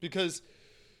money because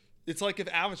it's like if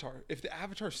the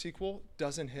Avatar sequel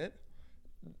doesn't hit,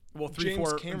 Well, 3, James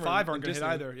 4, Cameron and 5 aren't and going to hit Disney-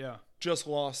 either. Yeah. just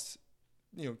lost,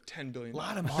 $10 billion. A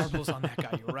lot of marbles on that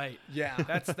guy. You're right. Yeah.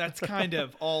 That's kind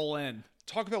of all in.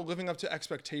 Talk about living up to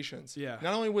expectations. Yeah.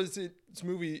 Not only was this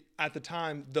movie at the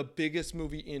time the biggest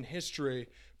movie in history,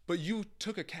 but you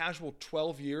took a casual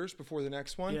 12 years before the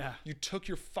next one. Yeah. You took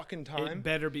your fucking It time.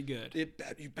 better be good. You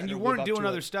better And you live weren't up doing to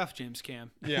other it. stuff, James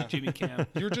Cam. Yeah. Jimmy Cam.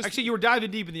 You're just- Actually, you were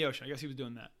diving deep in the ocean. I guess he was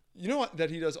doing that. You know what? That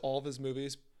he does all of his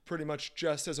movies pretty much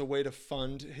just as a way to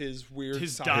fund his weird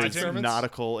His science dodging. experiments.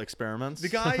 Nautical experiments. The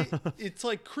guy, it's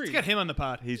like Creed. Let's get him on the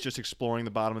pod. He's just exploring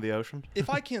the bottom of the ocean. If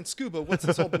I can't scuba, what's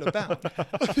this all been about?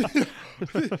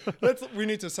 We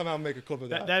need to somehow make a clip of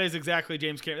that. That is exactly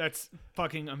James Cameron. That's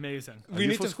fucking amazing. We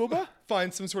need for to scuba?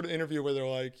 find some sort of interview where they're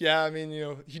like, yeah, I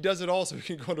mean, he does it all so he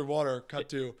can go underwater. Cut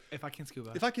to, If I can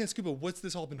scuba. if I can't scuba, what's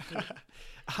this all been for?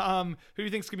 Who do you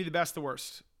think's gonna be the best, the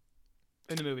worst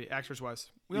in the movie, actors wise?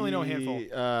 We only know a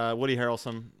handful. Woody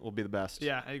Harrelson will be the best.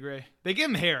 Yeah, I agree. They give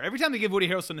him hair. Every time they give Woody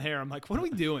Harrelson hair, I'm like, what are we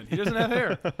doing? He doesn't have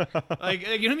hair. like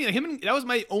you know what I mean? That was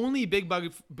my only big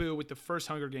bugaboo with the first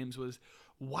Hunger Games was,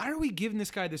 why are we giving this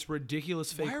guy this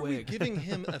ridiculous fake Why are wig? we giving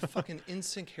him a fucking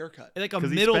in-sync haircut? Like a Because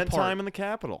he middle spent part. time in the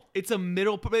Capitol. It's a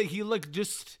middle part. He looked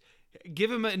just.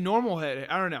 Give him a normal head.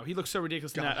 I don't know. He looks so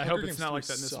ridiculous in God, that. I Hunger hope it's Games not 3 like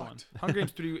that in this one. sucked. Hunger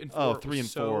Games 3 and 4 Oh, 3 and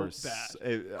so 4.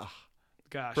 bad.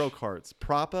 Gosh. Broke hearts.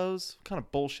 Propos? What kind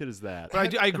of bullshit is that?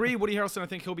 But I agree. Woody Harrelson, I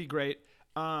think he'll be great.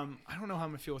 I don't know how I'm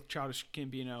gonna feel with Childish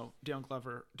Gambino, Don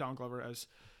Glover as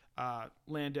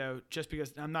Lando, just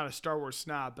because I'm not a Star Wars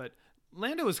snob, but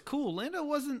Lando is cool. Lando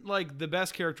wasn't like the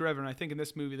best character ever, and I think in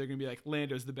this movie they're gonna be like,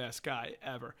 Lando's the best guy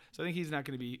ever. So I think he's not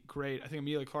gonna be great. I think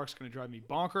Emilia Clarke's gonna drive me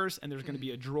bonkers, and there's gonna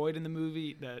be a droid in the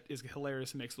movie that is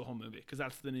hilarious and makes the whole movie because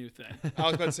that's the new thing. I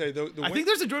was about to say I think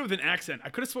there's a droid with an accent. I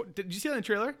could have. Did you see that in the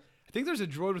trailer? I think there's a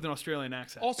droid with an Australian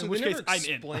accent. also in they which never case I'm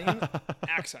in. explain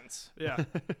accents. Yeah.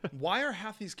 Why are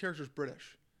half these characters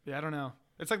British? Yeah, I don't know.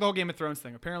 It's like the whole Game of Thrones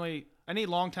thing. Apparently, any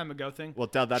long time ago thing. Well,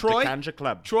 tell that Troy? to Kanja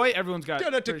Club. Troy, everyone's got. Yeah,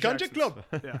 that's a British country accents.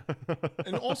 club. Yeah.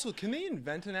 And also, can they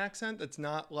invent an accent that's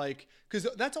not like? Because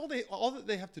that's all that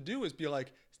they have to do is be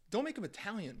like, don't make them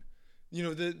Italian. You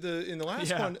know, the in the last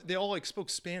Yeah. one they all like spoke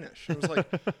Spanish. It was like,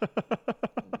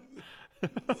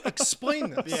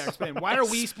 explain this. Yeah, explain. Why are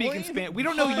we speaking Explain Spanish? We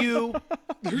don't know you.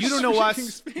 They're You don't know us.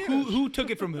 speaking Who Spanish. took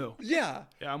it from who? Yeah.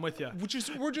 Yeah, I'm with you.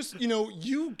 We're just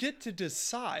you get to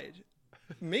decide.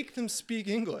 Make them speak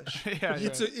English. Yeah,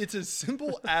 it's as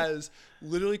simple as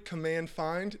literally command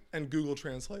find and Google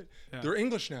Translate. They're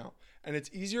English now, and it's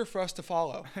easier for us to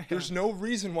follow. There's no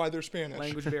reason why they're Spanish.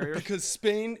 Language barrier. Because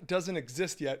Spain doesn't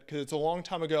exist yet because it's a long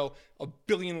time ago, a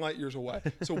billion light years away.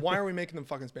 So why are we making them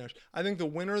fucking Spanish? I think the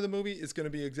winner of the movie is going to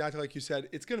be exactly like you said.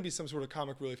 It's going to be some sort of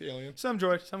comic relief alien. Some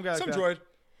droid. Some guy. Some like that. droid.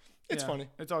 It's Yeah, funny.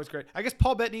 It's always great. I guess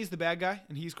Paul Bettany's the bad guy,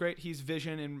 and he's great. He's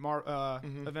Vision in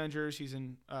Mm-hmm. Avengers. He's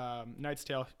in Knight's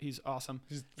Tale. He's awesome.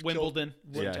 He's Wimbledon.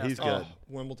 Yeah, Fantastic. he's good.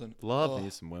 Wimbledon. Love Ugh. me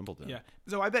some Wimbledon. Yeah.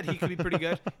 So I bet he could be pretty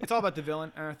good. It's all about the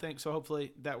villain, and I think so.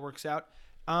 Hopefully that works out.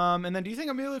 And then, do you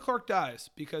think Emilia Clarke dies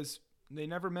because they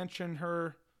never mention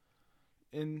her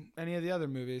in any of the other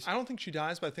movies? I don't think she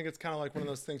dies, but I think it's kind of like one of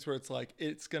those things where it's like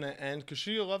it's gonna end. Cause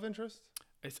she a love interest.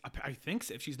 I think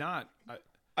so. If she's not,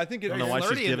 I think it. I don't know why she's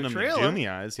flirty in giving the him the trailer. Doomy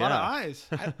eyes. a lot of Yeah. eyes.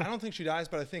 I don't think she dies,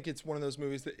 but I think it's one of those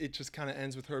movies that it just kind of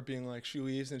ends with her being like she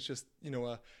leaves, and it's just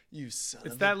you son.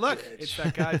 It's of that a look. bitch. It's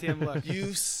that goddamn look.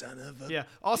 You son of a. Yeah.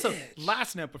 Also, bitch.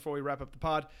 last note before we wrap up the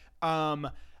pod,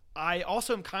 I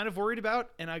also am kind of worried about,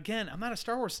 and again, I'm not a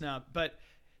Star Wars snob, but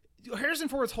Harrison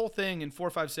Ford's whole thing in 4,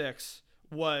 5, 6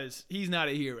 was he's not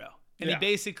a hero, and Yeah. he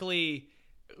basically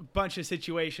a bunch of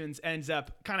situations ends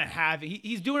up kind of having.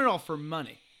 He's doing it all for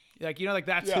money, like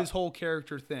that's Yeah. his whole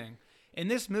character thing. In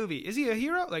this movie, is he a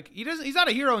hero? Like he's not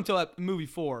a hero until at movie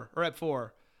 4 or at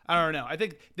 4. I don't know. I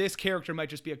think this character might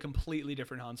just be a completely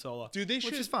different Han Solo. Dude, they which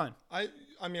should. is fine. I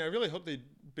mean, I really hope they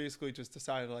basically just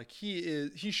decided like he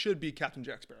should be Captain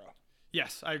Jack Sparrow,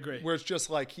 Yes, I agree. where it's just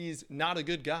like he's not a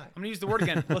good guy. I'm gonna use the word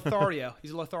again. Lothario.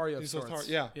 He's a Lothario of He's sorts. Lothar-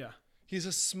 yeah. Yeah. He's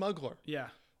a smuggler. Yeah.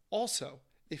 Also,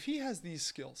 if he has these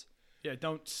skills, Yeah.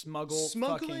 Don't smuggle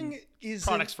smuggling fucking isn't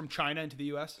products from China into the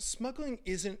U.S. smuggling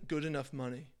isn't good enough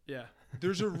money. Yeah.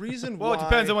 There's a reason Well, why. it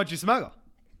depends on what you smuggle.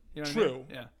 You know what I mean? True.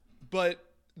 Yeah. But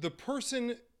the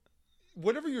person,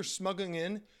 whatever you're smuggling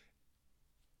in,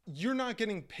 you're not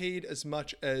getting paid as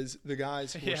much as the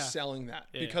guys who Yeah. are selling that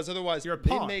Yeah. because otherwise You're a they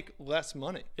pawn. make less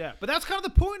money. Yeah. But that's kind of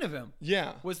the point of him.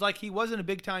 Yeah. Was like he wasn't a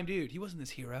big time dude. He wasn't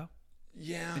this hero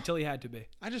Yeah. until he had to be,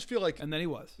 I just feel like and then he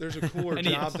was. there's a cooler And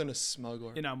he job is. than a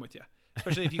smuggler. I'm with you.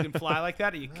 Especially if you can fly like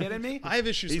that. Are you kidding me? I have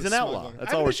issues He's with an outlaw. smuggling. That's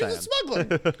I have all we're issues with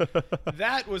smuggling.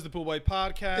 That was the Pool Boy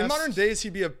podcast. In modern days,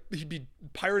 he'd be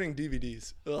pirating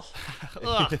DVDs. Ugh.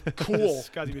 Ugh. Cool.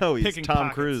 Guys, he'd be No, he's picking Tom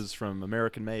pockets. Cruise from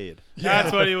American Made.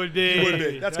 That's what he would be. He would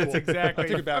be. That's cool. exactly. I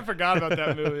take it back. I forgot about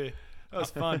that movie. That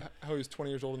was fun. How he was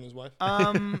 20 years older than his wife.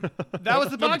 That was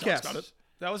the Nobody talks podcast. about it.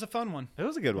 That was a fun one. It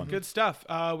was a good one. Good stuff.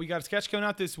 We got a sketch coming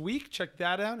out this week. Check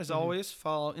that out. As always,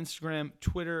 follow Instagram,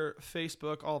 Twitter,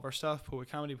 Facebook, all of our stuff. Poolboy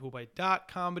Comedy,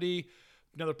 poolboy.comedy.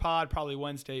 Another pod, probably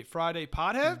Wednesday, Friday.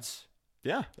 Podheads?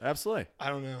 Yeah, absolutely. I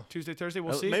don't know. Tuesday, Thursday,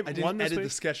 we'll see. maybe- I didn't One this edit the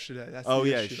week? sketch today. That's Oh the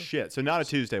yeah, issue. shit. So not a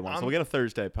Tuesday one. So we'll get a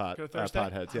Thursday Thursday?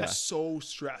 podheads. Yeah. I'm so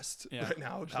stressed Yeah. right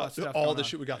now There's a lot of about stuff all going the on.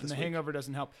 shit we got And this the week. hangover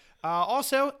doesn't help.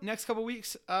 Also, next couple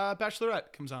weeks,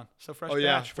 Bachelorette comes on. So Fresh Oh,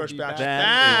 yeah, Batch. will Fresh be Batch.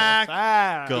 back. Back.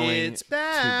 Back. Going It's to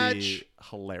Batch. be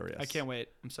hilarious. I can't wait.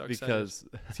 I'm so excited. because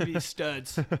It's gonna be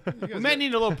studs. We might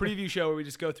need a little preview show where we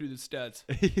just go through the studs.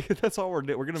 that's all we're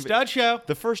doing. We're gonna Stud show.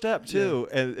 The first ep too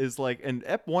is like, and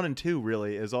ep 1 and 2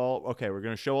 really is all okay. We're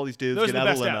gonna show all these dudes Those are get the out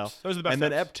of the best limo, eps. Those are the best and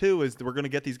then eps. ep 2 is we're gonna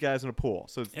get these guys in a pool.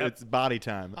 So it's, Yep. it's body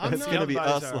time. I'm It's not- gonna be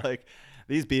Bodies us are. like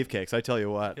these beefcakes. I tell you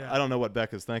what, Yeah. I don't know what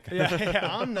Becca's thinking.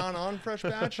 I'm not on Fresh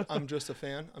Batch. I'm just a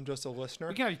fan. I'm just a listener.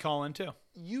 We can have you call in too.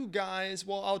 You guys,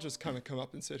 well, I'll just kind of come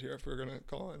up and sit here if we're gonna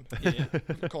call in.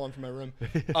 Call in from my room.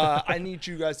 I need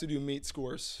you guys to do meat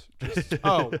scores.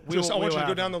 Oh, I want you to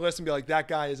go down the list and be like, that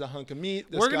guy is a hunk of meat.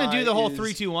 This We're gonna do guy the whole is-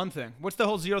 3, 2, 1 thing. What's the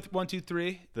whole 0, 1, 2,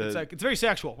 3? It's like it's very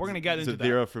sexual. We're gonna get Is into it that.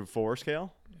 0 through 4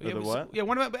 scale? Or Yeah, the what? Yeah,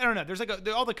 one about I don't know. There's like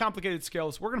all the complicated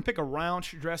scales. We're gonna pick a round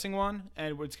dressing one,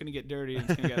 and it's gonna get dirty. And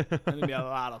it's gonna be a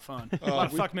lot of fun. A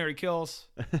lot of fuck, marry, kills.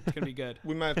 It's gonna be good.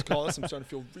 We might have to call this. I'm starting to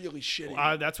feel really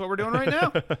shitty. That's what we're doing right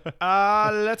now.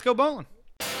 Let's go bowling.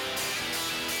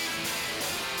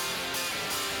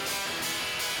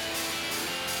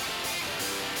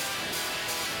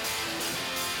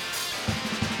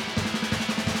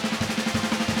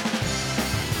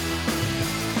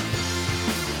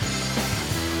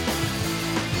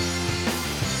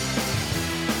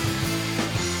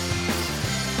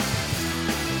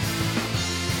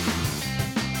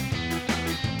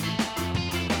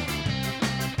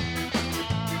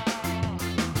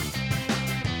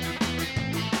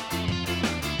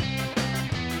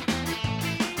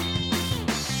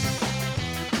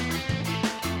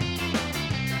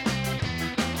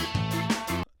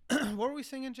 What were we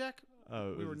singing, Jack?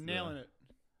 Oh, We were nailing it.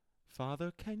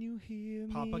 Father, can you hear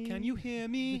me? Papa, can you hear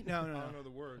me? No, no, I no. don't know the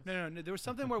words. No. There was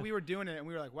something where we were doing it, and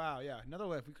we were like, "Wow, yeah, another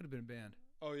life. We could have been a band."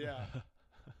 Oh yeah.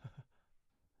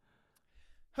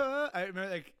 I remember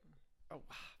like, oh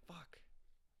fuck.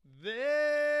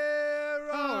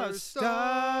 There are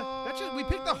stars. That's just we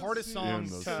picked the hardest In song the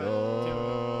to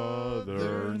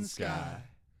southern sky,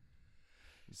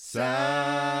 southward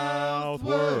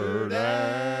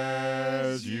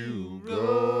as you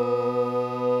go.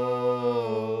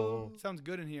 Sounds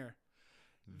good in here.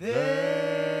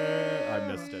 There,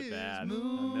 I missed it bad. I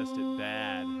missed it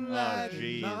bad.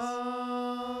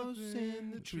 Oh, jeez.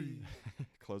 in the tree.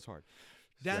 Close hard.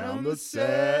 Down the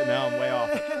set. Now I'm way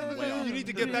off. I'm way off. You need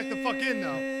to get back the fuck in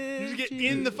though. You need to get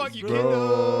in the fuck. You can't. Road.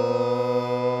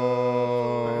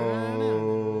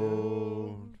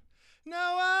 No.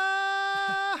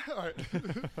 All right.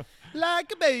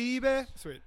 Like a baby. Sweet.